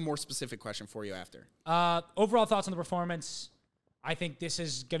then I have a more specific question for you after. Overall thoughts on the performance. I think this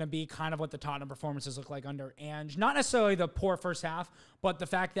is going to be kind of what the Tottenham performances look like under Ange. Not necessarily the poor first half, but the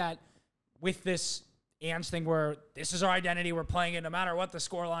fact that with this Ange thing where this is our identity, we're playing it no matter what the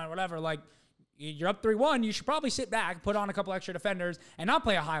scoreline or whatever, like you're up 3-1, you should probably sit back, put on a couple extra defenders, and not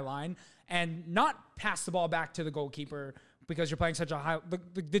play a high line, and not pass the ball back to the goalkeeper because you're playing such a high...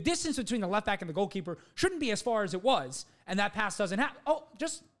 The distance between the left back and the goalkeeper shouldn't be as far as it was, and that pass doesn't happen. Oh,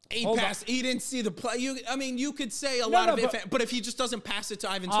 just... He didn't see the play. You could say a lot of it, but if he just doesn't pass it to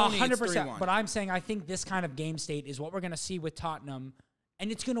Ivan Toney, 100%. It's 3-1. But I'm saying I think this kind of game state is what we're going to see with Tottenham,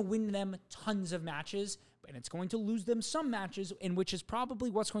 and it's going to win them tons of matches, and it's going to lose them some matches, in which is probably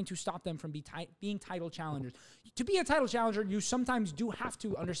what's going to stop them from being title challengers. To be a title challenger, you sometimes do have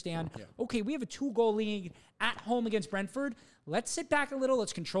to understand, okay, we have a 2-goal lead at home against Brentford. Let's sit back a little.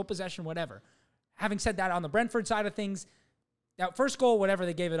 Let's control possession, whatever. Having said that, on the Brentford side of things, that first goal, whatever,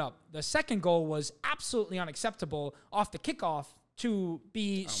 they gave it up. The second goal was absolutely unacceptable off the kickoff to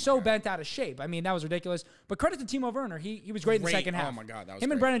be bent out of shape. I mean, that was ridiculous. But credit to Timo Werner. He was great in the second half. Oh, my God, that was Him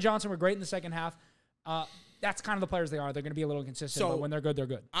great. and Brennan Johnson were great in the second half. That's kind of the players they are. They're going to be a little inconsistent, but when they're good, they're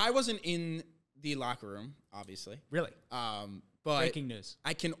good. I wasn't in the locker room, obviously. Really? But breaking news.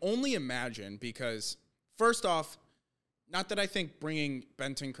 I can only imagine because, first off, not that I think bringing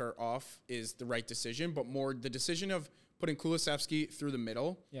Bentancur off is the right decision, but more the decision of putting Kulusevski through the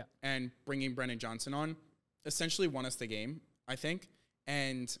middle and bringing Brennan Johnson on essentially won us the game, I think.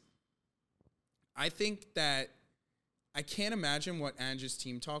 And I think that I can't imagine what Ange's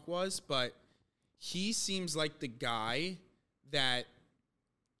team talk was, but he seems like the guy that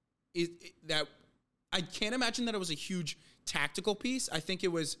I can't imagine that it was a huge tactical piece. I think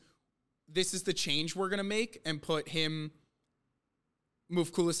it was, this is the change we're going to make and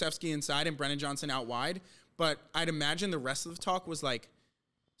move Kulusevski inside and Brennan Johnson out wide. But I'd imagine the rest of the talk was like,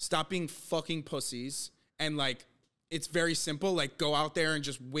 stop being fucking pussies. And like, it's very simple. Like, go out there and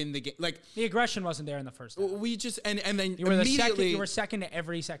just win the game. Like, the aggression wasn't there in the first half. We just, and then you were immediately. You were second to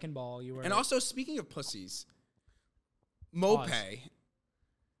every second ball. And also, speaking of pussies, Mopé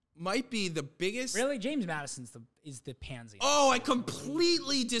might be the biggest. Really? James Madison's is the pansy. Oh, I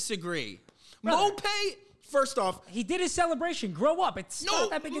completely disagree. Mopé. First off, he did his celebration. Grow up. It's not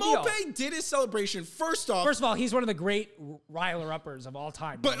that big a deal. Mopé did his celebration. First of all, he's one of the great riler-uppers of all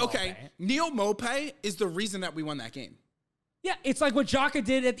time. But okay, Neal Mopé is the reason that we won that game. Yeah, it's like what Xhaka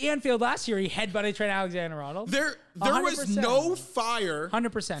did at the Anfield last year. He headbutted Trent Alexander-Arnold. There was no fire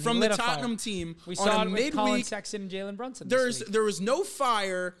 100% from the Tottenham team. We saw it with Colin Sexton and Jalen Brunson. There was no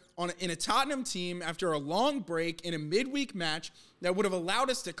fire in a Tottenham team after a long break in a midweek match that would have allowed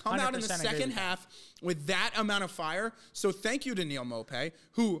us to come out in the second half with that amount of fire. So thank you to Neal Mopé,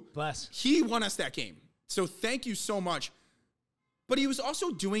 who he won us that game. So thank you so much. But he was also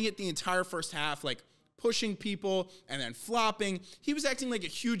doing it the entire first half, like pushing people and then flopping. He was acting like a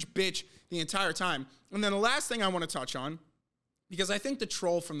huge bitch the entire time. And then the last thing I want to touch on, because I think the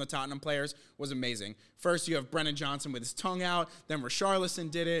troll from the Tottenham players was amazing. First, you have Brennan Johnson with his tongue out. Then Richarlison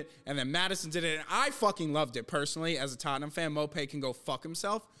did it. And then Madison did it. And I fucking loved it personally as a Tottenham fan. Mopé can go fuck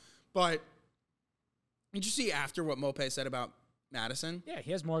himself. But did you see after what Mopé said about Madison? Yeah,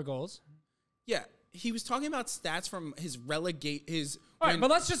 he has more goals. Yeah. He was talking about stats from his All right, but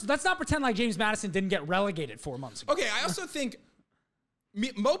let's not pretend like James Madison didn't get relegated 4 months ago. Okay, I also think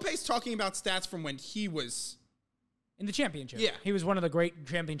Mope's talking about stats from when he was in the championship. Yeah. He was one of the great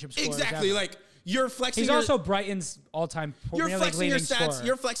championship scorers. exactly ever. like you're flexing. He's also Brighton's all-time you're Premier League flexing your leading stats. scorer.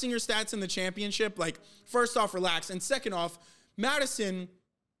 You're flexing your stats in the championship. Like first off, relax, and second off, Madison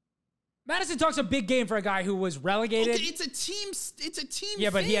talks a big game for a guy who was relegated. Okay, it's a team. Yeah,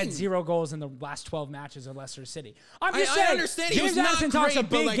 but he had thing. 0 goals in the last 12 matches of Leicester City. I'm just I saying. understand. He James was not Madison talks a great,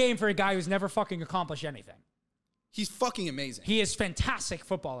 but, big like- game for a guy who's never fucking accomplished anything. He's fucking amazing. He is fantastic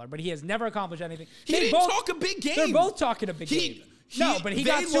footballer, but he has never accomplished anything. He didn't talk a big game. They're both talking a big game. No, but he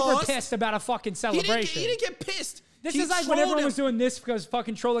got they super lost. pissed about a fucking He celebration. didn't get pissed. This He is like when trolled everyone him. was doing this because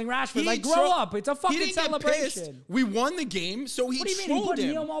fucking trolling Rashford. He Like, grow tro- up. It's a He fucking didn't get celebration. pissed. We won the game, so he What do you mean? He trolled put him.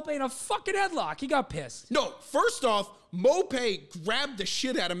 Neil Mope in a fucking headlock. He got pissed. No, first off, Mope grabbed the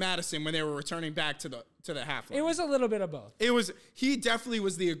shit out of Madison when they were returning back to the half line. It was a little bit of both. He definitely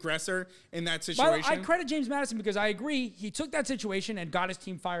was the aggressor in that By the situation. way, I credit James Madison because I agree he took that situation and got his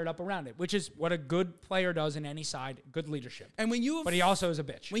team fired up around it, which is what a good player does in any side. Good leadership. and when you But he also is a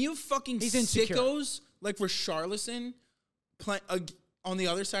bitch. when you have fucking He's insecure. sickos like Richarlison on the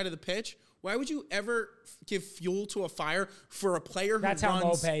other side of the pitch, why would you ever give fuel to a fire for a player who That's how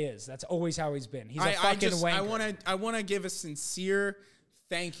runs? Mope is. That's always how he's been. He's a fucking wanker. I want to give a sincere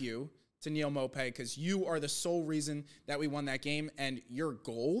thank you to Neil Mope because you are the sole reason that we won that game, and your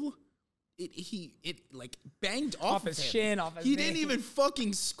goal, it like banged off his of him. shin, off his He knee. didn't even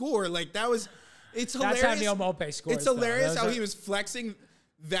fucking score. Like that was, it's hilarious. That's how Neil Mope scores. It's hilarious though. how he was flexing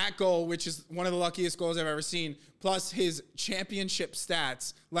that goal, which is one of the luckiest goals I've ever seen, plus his championship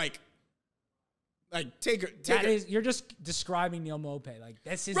stats. Like You're just describing Neil Mope. Like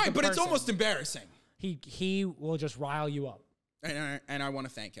this is right, the but it's person. almost embarrassing. He will just rile you up. And I want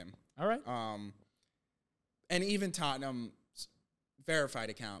to thank him. All right. And even Tottenham's verified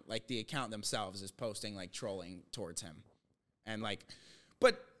account, like the account themselves, is posting like trolling towards him, and like,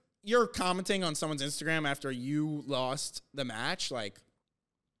 but you're commenting on someone's Instagram after you lost the match, like.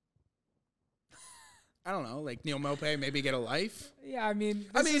 I don't know, like Neil Mope, maybe get a life. Yeah, I mean,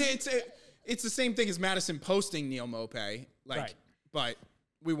 it's the same thing as Madison posting Neil Mope, like, Right. but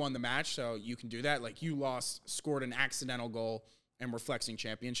we won the match, so you can do that. Like, you lost, scored an accidental goal, and we're flexing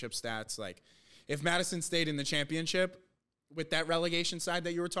championship stats. Like, if Madison stayed in the championship with that relegation side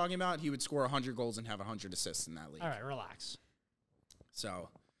that you were talking about, he would score 100 goals and have 100 assists in that league. all right, relax. So,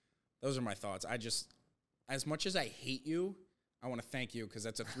 those are my thoughts. As much as I hate you, I want to thank you because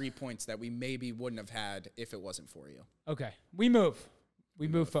that's 3 points that we maybe wouldn't have had if it wasn't for you. Okay, we move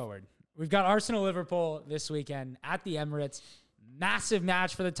forward. We've got Arsenal-Liverpool this weekend at the Emirates. Massive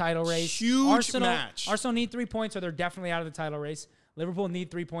match for the title race. Huge match. Arsenal need 3 points, or they're definitely out of the title race. Liverpool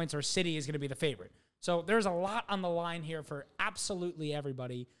need 3 points, or City is going to be the favorite. So there's a lot on the line here for absolutely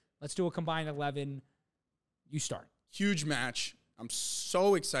everybody. Let's do a combined 11. You start. Huge match. I'm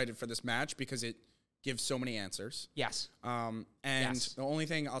so excited for this match because it gives so many answers. Yes. And Yes. the only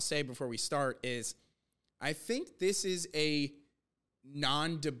thing I'll say before we start is I think this is a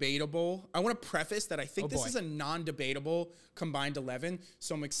non-debatable. I want to preface that I think this is a non-debatable combined 11.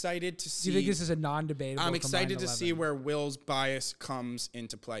 So I'm excited to see. Do you think this is a non-debatable? I'm excited to combined see 11? where Will's bias comes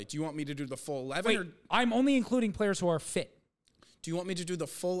into play. Do you want me to do the full 11 or Wait, I'm only including players who are fit. do you want me to do the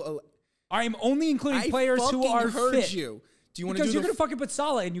full I'm only including players who fucking are heard fit. you. Do you want to Because do you're going to fucking put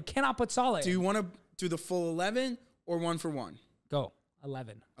Salah in. You cannot put Salah in. Do you want to do the full 11 or 1 for 1? Go.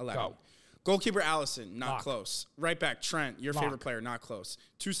 11. 11. Go. Goalkeeper Allison, not Lock. close. Right back Trent, your Lock. favorite player, not close.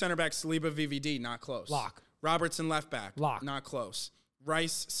 2 center backs Saliba VVD, not close. Lock. Robertson left back, Lock. not close.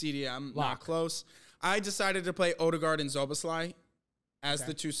 Rice CDM, not Lock. close. I decided to play Odegaard and Zoboslai as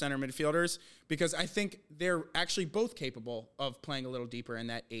the 2 center midfielders because I think they're actually both capable of playing a little deeper in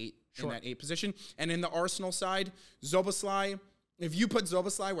that 8 position. And in the Arsenal side, Zoboslai, if you put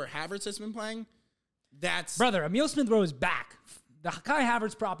Zoboslai where Havertz has been playing, that's Brother, Emile Smith-Rowe is back. The Kai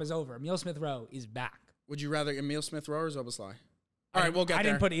Havertz prop is over. Emile Smith-Rowe is back. Would you rather Emile Smith-Rowe or Zoboslai? All right, we'll get I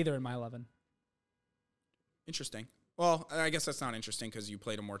there. didn't put either in my 11. Interesting. Well, I guess that's not interesting because you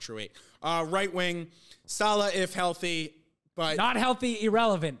played a more true 8. Right wing, Salah if healthy, but Not healthy,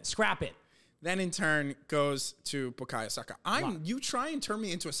 irrelevant. Scrap it. then in turn goes to Bukayo Saka. You try and turn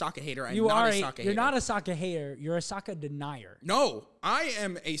me into a Saka hater. I'm You're not a Saka hater. not a Saka hater. You're a Saka denier. No, I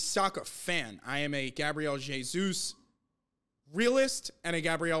am a Saka fan. I am a Gabriel Jesus realist and a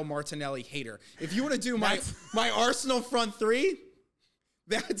Gabriel Martinelli hater. If you want to do my Arsenal front 3,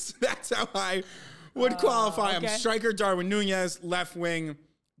 that's how I would qualify. okay. I'm striker Darwin Nunez, left wing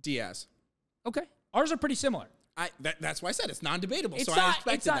Diaz. Okay. Ours are pretty similar. That's why I said it's non-debatable. It's so I not,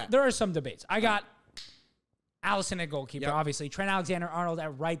 expected it's not, that. there are some debates. I got Allison at goalkeeper, Yep. obviously. Trent Alexander-Arnold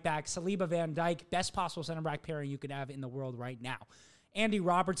at right back. Saliba Van Dijk, best possible center back pairing you could have in the world right now. Andy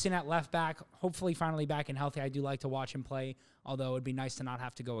Robertson at left back, hopefully finally back and healthy. I do like to watch him play, although it'd be nice to not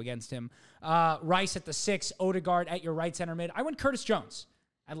have to go against him. Rice at the 6, Odegaard at your right center mid. I went Curtis Jones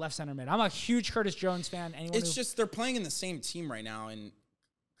at left center mid. I'm a huge Curtis Jones fan. It's just they're playing in the same team right now, and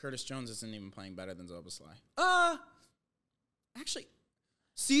Curtis Jones isn't even playing better than Szoboszlai. Actually,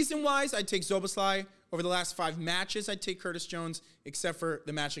 season-wise, I'd take Szoboszlai. Over the last 5 matches, I'd take Curtis Jones, except for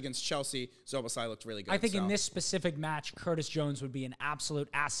the match against Chelsea. Szoboszlai looked really good. I think in this specific match, Curtis Jones would be an absolute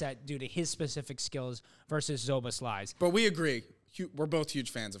asset due to his specific skills versus Szoboszlai's. But we agree. We're both huge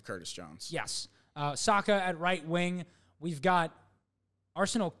fans of Curtis Jones. Yes. Saka at right wing. We've got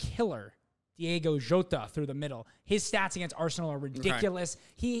Arsenal killer Diego Jota through the middle. His stats against Arsenal are ridiculous.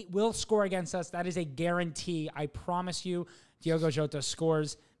 Right. He will score against us. That is a guarantee. I promise you, Diego Jota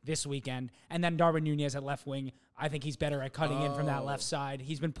scores this weekend. And then Darwin Nunez at left wing. I think he's better at cutting in from that left side.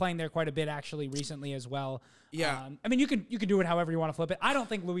 He's been playing there quite a bit, actually, recently as well. Yeah. I mean, you can do it however you want to flip it. I don't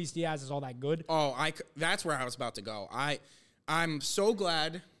think Luis Diaz is all that good. That's where I was about to go. I'm so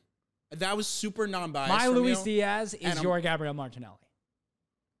glad. That was super non-biased. My Luis Diaz is your Gabriel Martinelli.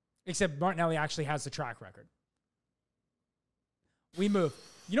 Except Martinelli actually has the track record. We move.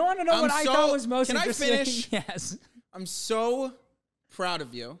 You don't want to know what I thought was most interesting? Can I finish? Yes. I'm so proud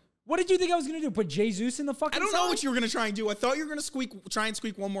of you. What did you think I was going to do? Put Jesus in the fucking I don't know what you were going to try and do. I thought you were going to try and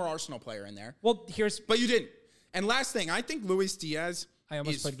squeak one more Arsenal player in there. Well, but you didn't. And last thing, I think Luis Diaz I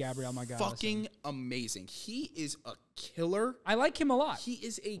almost put Gabriel Magalhaes. Fucking amazing. He is a killer. I like him a lot. He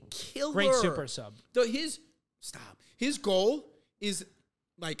is a killer. Great super sub. His goal is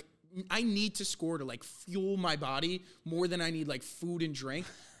like, I need to score to like fuel my body more than I need like food and drink.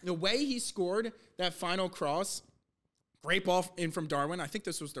 The way he scored that final cross, great ball in from Darwin. I think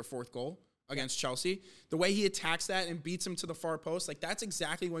this was their 4th goal against Chelsea. The way he attacks that and beats him to the far post, like that's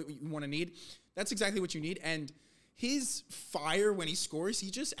exactly what you want to need. That's exactly what you need. And his fire when he scores,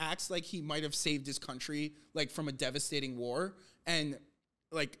 he just acts like he might have saved his country like from a devastating war. And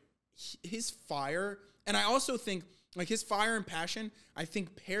like his fire, and I also think like his fire and passion, I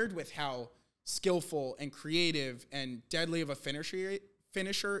think paired with how skillful and creative and deadly of a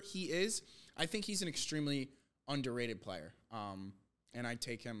finisher he is, I think he's an extremely underrated player. And I'd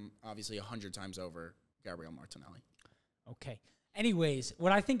take him obviously 100 times over Gabriel Martinelli. Okay. Anyways,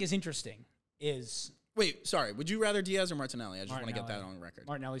 what I think is interesting is... Wait, sorry. Would you rather Diaz or Martinelli? I just want to get that on record.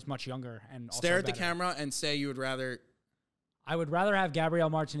 Martinelli's much younger and also Stare at better. the camera and say you would rather... I would rather have Gabriel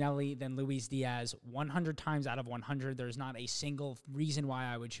Martinelli than Luis Diaz 100 times out of 100. There's not a single reason why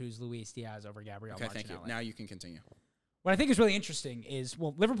I would choose Luis Diaz over Gabriel Martinelli. Thank you. Now you can continue. What I think is really interesting is,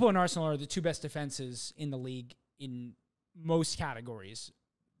 well, Liverpool and Arsenal are the 2 best defenses in the league in most categories.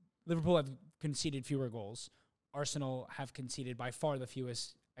 Liverpool have conceded fewer goals. Arsenal have conceded by far the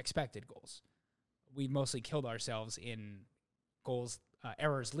fewest expected goals. We've mostly killed ourselves in goals,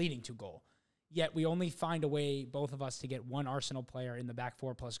 errors leading to goal. Yet we only find a way, both of us, to get one Arsenal player in the back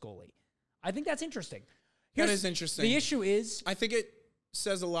 4 plus goalie. I think that's interesting. That is interesting. The issue is... I think it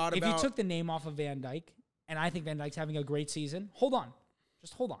says a lot about... If you took the name off of Van Dijk, and I think Van Dijk's having a great season, hold on.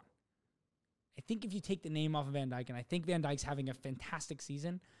 Just hold on. I think if you take the name off of Van Dijk, and I think Van Dijk's having a fantastic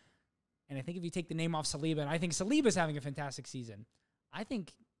season, and I think if you take the name off Saliba, and I think Saliba's having a fantastic season, I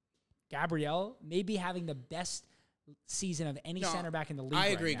think Gabriel may be having the best season of any center back in the league. I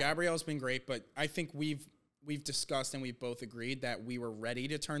agree. Right now. Gabriel's been great, but I think we've discussed and we've both agreed that we were ready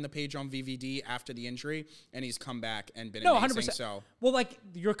to turn the page on VVD after the injury, and he's come back and been amazing. 100%. So, well, like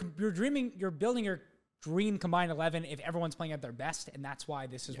you're building your dream combined 11 if everyone's playing at their best, and that's why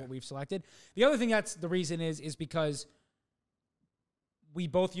this is what we've selected. The other thing that's the reason is because we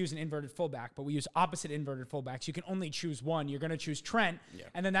both use an inverted fullback, but we use opposite inverted fullbacks. You can only choose one. You're going to choose Trent,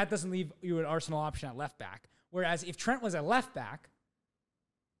 and then that doesn't leave you an Arsenal option at left back. Whereas if Trent was a left back,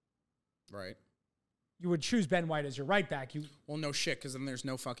 right, you would choose Ben White as your right back. Well, no shit, because then there's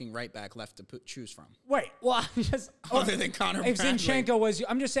no fucking right back left to choose from. Wait, well, I'm just other than Connor. If Zinchenko was,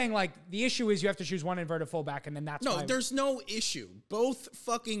 I'm just saying, like the issue is you have to choose one inverted fullback, and then that's no. There's no issue. Both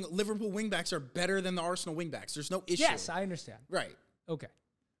fucking Liverpool wingbacks are better than the Arsenal wingbacks. There's no issue. Yes, I understand. Right. Okay.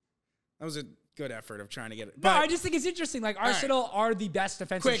 That was a good effort of trying to get it. No, I just think it's interesting. Like Arsenal are the best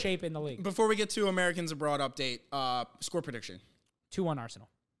defensive shape in the league. Before we get to Americans Abroad update, score prediction. 2-1 Arsenal.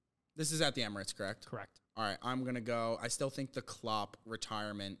 This is at the Emirates, correct? Correct. All right, I'm going to go. I still think the Klopp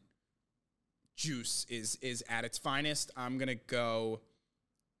retirement juice is at its finest. I'm going to go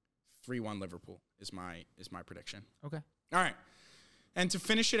 3-1 Liverpool is my prediction. Okay. All right. And to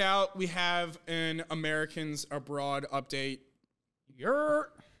finish it out, we have an Americans Abroad update. All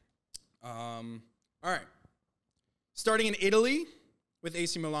right. Starting in Italy with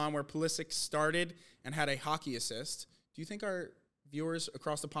AC Milan, where Pulisic started and had a hockey assist. Do you think our viewers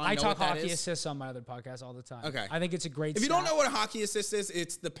across the pond I know talk what that hockey is? assists on my other podcast all the time. Okay. I think it's a great If you don't stat. know what a hockey assist is,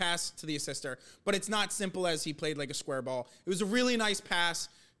 it's the pass to the assister. But it's not simple as he played like a square ball. It was a really nice pass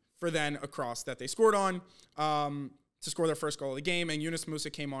for then across that they scored on to score their first goal of the game. And Yunus Musa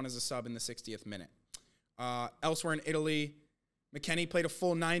came on as a sub in the 60th minute. Elsewhere in Italy, McKennie played a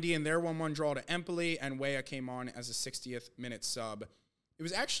full 90 in their 1-1 draw to Empoli, and Weah came on as a 60th minute sub. It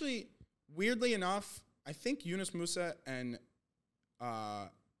was actually, weirdly enough, I think Yunus Musa and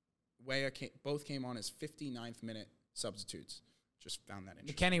Weah both came on as 59th minute substitutes. Just found that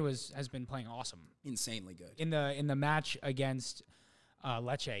interesting. McKennie has been playing awesome. Insanely good. In the match against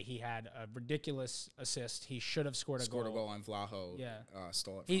Lecce, he had a ridiculous assist. He should have scored a goal. And Vlaho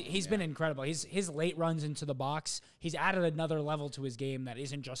stole it from him. He's been incredible. His late runs into the box, he's added another level to his game that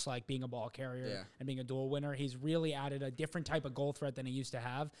isn't just like being a ball carrier and being a duel winner. He's really added a different type of goal threat than he used to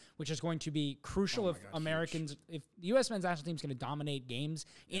have, which is going to be crucial if the U.S. men's national team is going to dominate games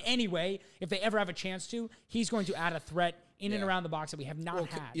in any way. If they ever have a chance to, he's going to add a threat in and around the box that we have not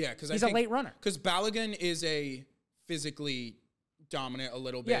had. Yeah, because he's a late runner. Because Balogun is a physically dominant a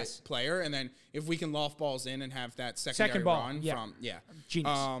little bit player, and then if we can loft balls in and have that secondary run from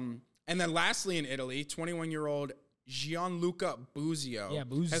genius. And then lastly in Italy, 21-year-old Gianluca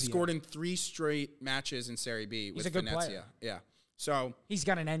Buzio has scored in 3 straight matches in Serie B with Venezia. Player. Yeah, so he's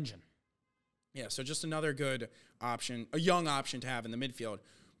got an engine. Yeah, so just another good option, a young option to have in the midfield.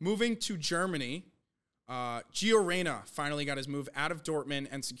 Moving to Germany. Gio Reyna finally got his move out of Dortmund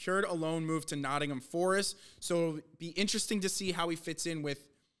and secured a loan move to Nottingham Forest. So it'll be interesting to see how he fits in with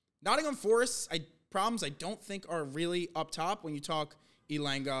Nottingham Forest's problems I don't think are really up top when you talk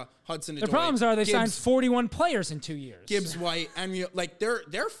Elanga, Hudson-Odoi. The problems are they signed 41 players in 2 years. Gibbs White, and like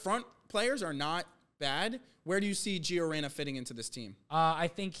their front players are not bad. Where do you see Gio Reyna fitting into this team? I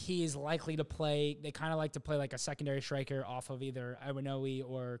think he is likely to play. They kind of like to play like a secondary striker off of either Iwanoe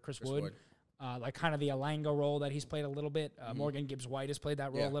or Chris Wood. Like kind of the Elanga role that he's played a little bit. Morgan Gibbs-White has played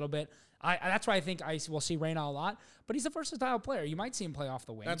that role a little bit. That's why I think I will see Reyna a lot. But he's a versatile player. You might see him play off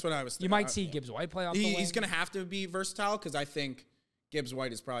the wing. That's what I was thinking. You might see Gibbs-White play off the wing. He's going to have to be versatile because I think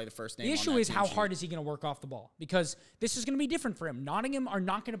Gibbs-White is probably the first name. The issue is how hard is he going to work off the ball? Because this is going to be different for him. Nottingham are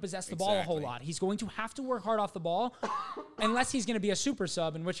not going to possess the ball a whole lot. He's going to have to work hard off the ball unless he's going to be a super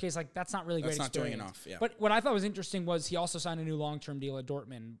sub, in which case, like, that's not really great experience. That's not doing enough, yeah. But what I thought was interesting was he also signed a new long-term deal at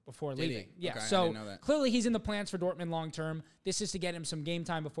Dortmund before leaving. Yeah, okay, I so didn't know that. clearly he's in the plans for Dortmund long-term. This is to get him some game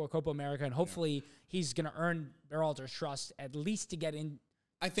time before Copa America, and hopefully he's going to earn Berhalter's trust at least to get in.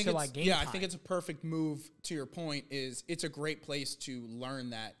 I think I think it's a perfect move. To your point, is it's a great place to learn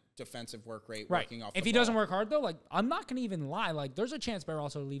that defensive work rate working off. If he doesn't work hard though, like I'm not going to even lie, like there's a chance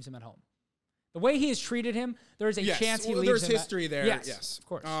Berhalter leaves him at home. The way he has treated him, there's a chance he leaves him. There's history there. Yes, of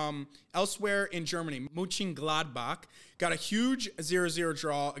course. Elsewhere in Germany, Mönchengladbach got a huge 0-0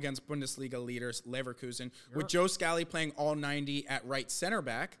 draw against Bundesliga leaders Leverkusen, with Joe Scally playing all 90 at right center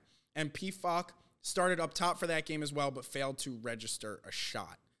back, and Pefok started up top for that game as well, but failed to register a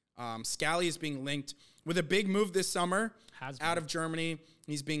shot. Scally is being linked with a big move this summer out of Germany.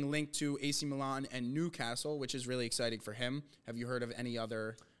 He's being linked to AC Milan and Newcastle, which is really exciting for him. Have you heard of any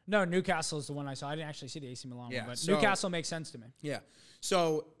other? No, Newcastle is the one I saw. I didn't actually see the AC Milan one, but Newcastle makes sense to me. Yeah.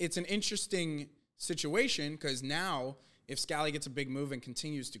 So it's an interesting situation because now if Scally gets a big move and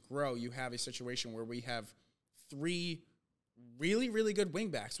continues to grow, you have a situation where we have 3 really, really good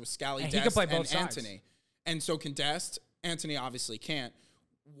wingbacks with Scally, Dest, and Antony. And so can Dest. Antony obviously can't.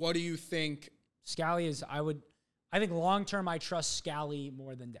 What do you think? Scally is, I think long-term I trust Scally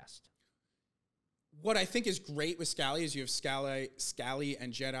more than Dest. What I think is great with Scally is you have Scally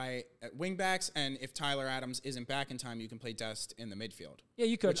and Jedi at wingbacks, and if Tyler Adams isn't back in time, you can play Dest in the midfield. Yeah,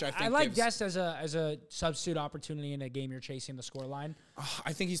 you could. I like Dest as a substitute opportunity in a game you're chasing the scoreline.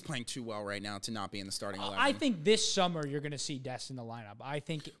 I think he's playing too well right now to not be in the starting 11. I think this summer you're going to see Dest in the lineup. I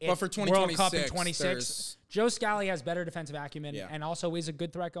think but for World Cup in 26, Joe Scally has better defensive acumen and also is a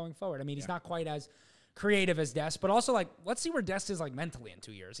good threat going forward. I mean, he's not quite as creative as Dest, but also like let's see where Dest is like mentally in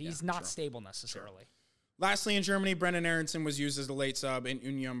 2 years. He's not stable necessarily. Lastly, in Germany, Brendan Aronson was used as the late sub in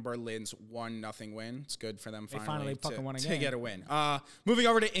Union Berlin's 1-0 win. It's good for them finally to get a win. Moving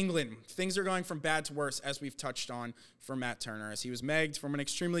over to England, things are going from bad to worse, as we've touched on for Matt Turner, as he was megged from an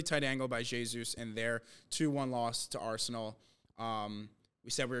extremely tight angle by Jesus in their 2-1 loss to Arsenal. We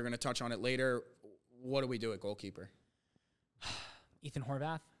said we were going to touch on it later. What do we do at goalkeeper? Ethan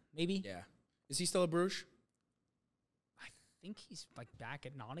Horvath, maybe? Yeah. Is he still at Bruges? I think he's like back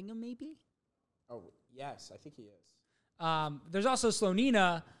at Nottingham, maybe? Oh, yes, I think he is. There's also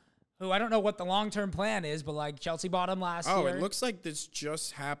Slonina, who I don't know what the long-term plan is, but like Chelsea bought him last year. Oh, it looks like this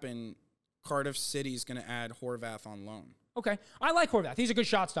just happened. Cardiff City's going to add Horvath on loan. Okay. I like Horvath. He's a good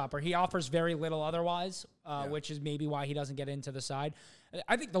shot stopper. He offers very little otherwise, which is maybe why he doesn't get into the side.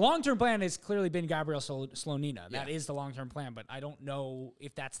 I think the long-term plan has clearly been Gabriel Slonina. That is the long-term plan, but I don't know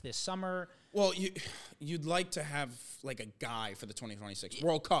if that's this summer. Well, you'd like to have like a guy for the 2026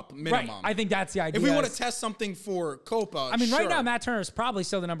 World Cup minimum. Right. I think that's the idea. If we want to test something for Copa, I mean, sure. right now, Matt Turner is probably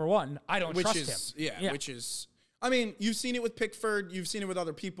still the number one. I don't trust him. Yeah, which is... I mean, you've seen it with Pickford. You've seen it with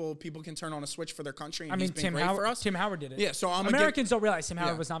other people. People can turn on a switch for their country, and he's been great for us. Tim Howard did it. Yeah, so Americans don't realize Tim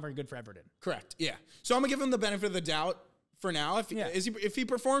Howard was not very good for Everton. Correct. Yeah. So I'm gonna give him the benefit of the doubt for now. If he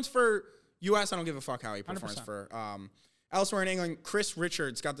performs for US, I don't give a fuck how he performs 100%. For elsewhere in England. Chris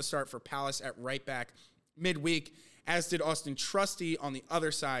Richards got the start for Palace at right back midweek, as did Austin Trusty on the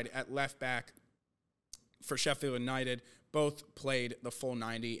other side at left back for Sheffield United. Both played the full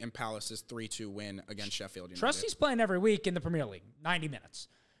 90 in Palace's 3-2 win against Sheffield United. Trusty's playing every week in the Premier League, 90 minutes.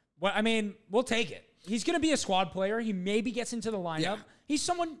 Well, I mean, we'll take it. He's going to be a squad player. He maybe gets into the lineup. Yeah. He's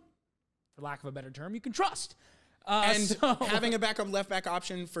someone, for lack of a better term, you can trust. Having a backup left back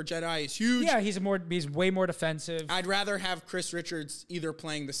option for Jedi is huge. Yeah, he's way more defensive. I'd rather have Chris Richards either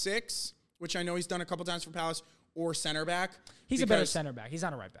playing the 6, which I know he's done a couple times for Palace, or center back. He's a better center back. He's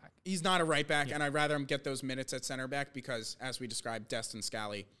not a right back. He's not a right back, and I'd rather him get those minutes at center back because, as we described, Dest and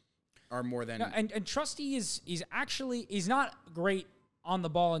Scally are more than... No, and Trusty he's not great on the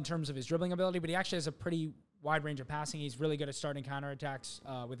ball in terms of his dribbling ability, but he actually has a pretty wide range of passing. He's really good at starting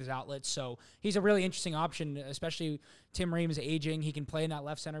counterattacks with his outlets, so he's a really interesting option, especially Tim Ream's aging. He can play in that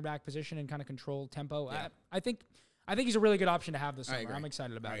left center back position and kind of control tempo. Yeah. I think he's a really good option to have this summer. I'm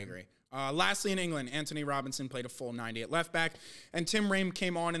excited about it. I agree. Lastly, in England, Anthony Robinson played a full 90 at left back, and Tim Ream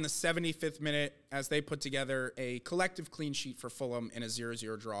came on in the 75th minute as they put together a collective clean sheet for Fulham in a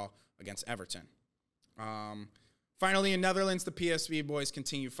 0-0 draw against Everton. Finally, in Netherlands, the PSV boys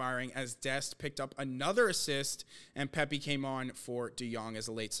continue firing as Dest picked up another assist, and Pepe came on for De Jong as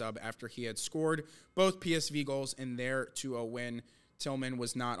a late sub after he had scored both PSV goals in their 2-0 win. Tillman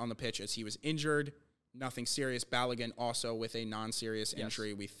was not on the pitch as he was injured. Nothing serious. Balogun also with a non-serious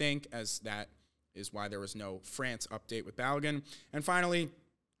injury, we think, as that is why there was no France update with Balogun. And finally,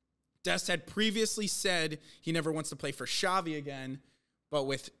 Dest had previously said he never wants to play for Xavi again, but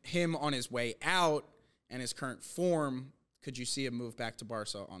with him on his way out and his current form, could you see a move back to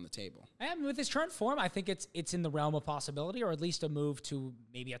Barca on the table? And with his current form, I think it's in the realm of possibility, or at least a move to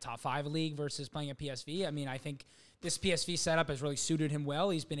maybe a top 5 league versus playing at PSV. I mean, I think this PSV setup has really suited him well.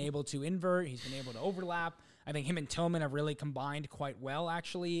 He's been able to invert. He's been able to overlap. I think him and Tillman have really combined quite well,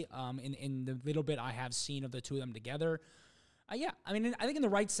 actually, in the little bit I have seen of the two of them together. I mean, I think in the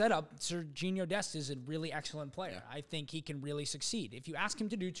right setup, Serginho Dest is a really excellent player. Yeah. I think he can really succeed. If you ask him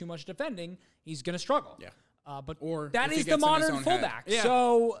to do too much defending, he's going to struggle. Yeah. Or that is the modern fullback. Yeah.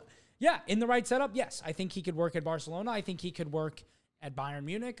 So, in the right setup, yes. I think he could work at Barcelona. I think he could work at Bayern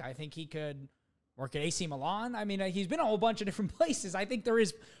Munich. I think he could work at AC Milan. I mean, he's been a whole bunch of different places. I think there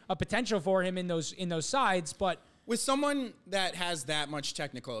is a potential for him in those sides, but with someone that has that much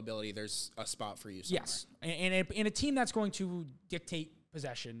technical ability, there's a spot for you somewhere. Yes. And in a team that's going to dictate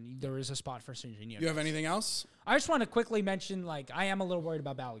possession, there is a spot for Serginho. You have anything else? I just want to quickly mention, I am a little worried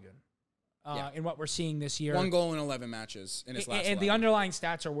about Balogun. In what we're seeing this year. 1 goal in 11 matches in his last 11. And the underlying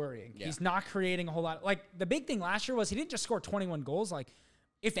stats are worrying. Yeah. He's not creating a whole lot. The big thing last year was he didn't just score 21 goals.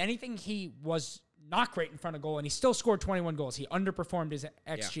 If anything, he was not great in front of goal, and he still scored 21 goals. He underperformed his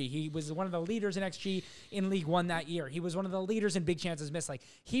XG. Yeah. He was one of the leaders in XG in League One that year. He was one of the leaders in big chances missed.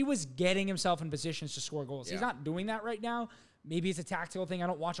 He was getting himself in positions to score goals. Yeah. He's not doing that right now. Maybe it's a tactical thing. I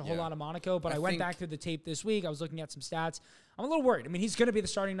don't watch a whole lot of Monaco, but I went back through the tape this week. I was looking at some stats. I'm a little worried. I mean, he's going to be the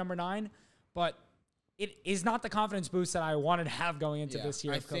starting number 9, but it is not the confidence boost that I wanted to have going into this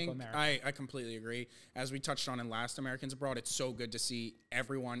year of Copa America. I completely agree. As we touched on in last Americans Abroad, it's so good to see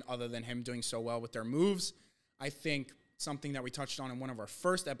everyone other than him doing so well with their moves. I think something that we touched on in one of our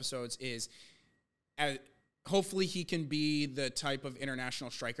first episodes is hopefully he can be the type of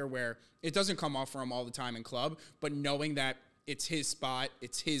international striker where it doesn't come off for him all the time in club, but knowing that it's his spot,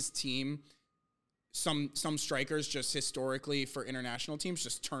 it's his team. Some strikers just historically for international teams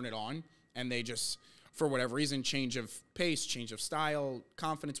just turn it on, and they just, for whatever reason, change of pace, change of style,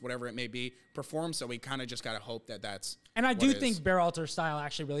 confidence, whatever it may be, perform. So we kind of just got to hope that that's. And I do think Berhalter's style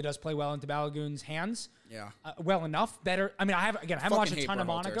actually really does play well into Balogun's hands. Yeah. Well enough. Better. I mean, I haven't watched a ton of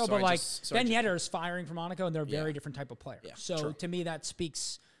Monaco, but Ben Yedder's firing for Monaco, and they're a very different type of player. Yeah, so to me, that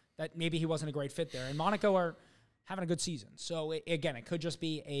speaks that maybe he wasn't a great fit there. And Monaco are having a good season. So it could just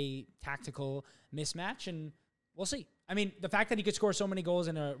be a tactical mismatch, and we'll see. I mean, the fact that he could score so many goals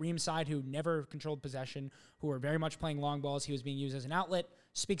in a Ream side who never controlled possession, who were very much playing long balls, he was being used as an outlet.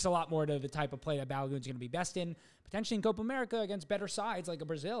 speaks a lot more to the type of play that Balogun's going to be best in. Potentially in Copa America against better sides like a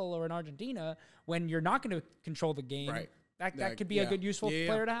Brazil or an Argentina, when you're not going to control the game, Right. that could be a good, useful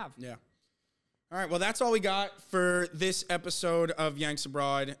player to have. Yeah. All right, well, that's all we got for this episode of Yanks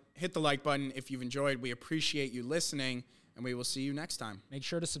Abroad. Hit the like button if you've enjoyed. We appreciate you listening, and we will see you next time. Make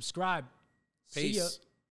sure to subscribe. Peace. See ya.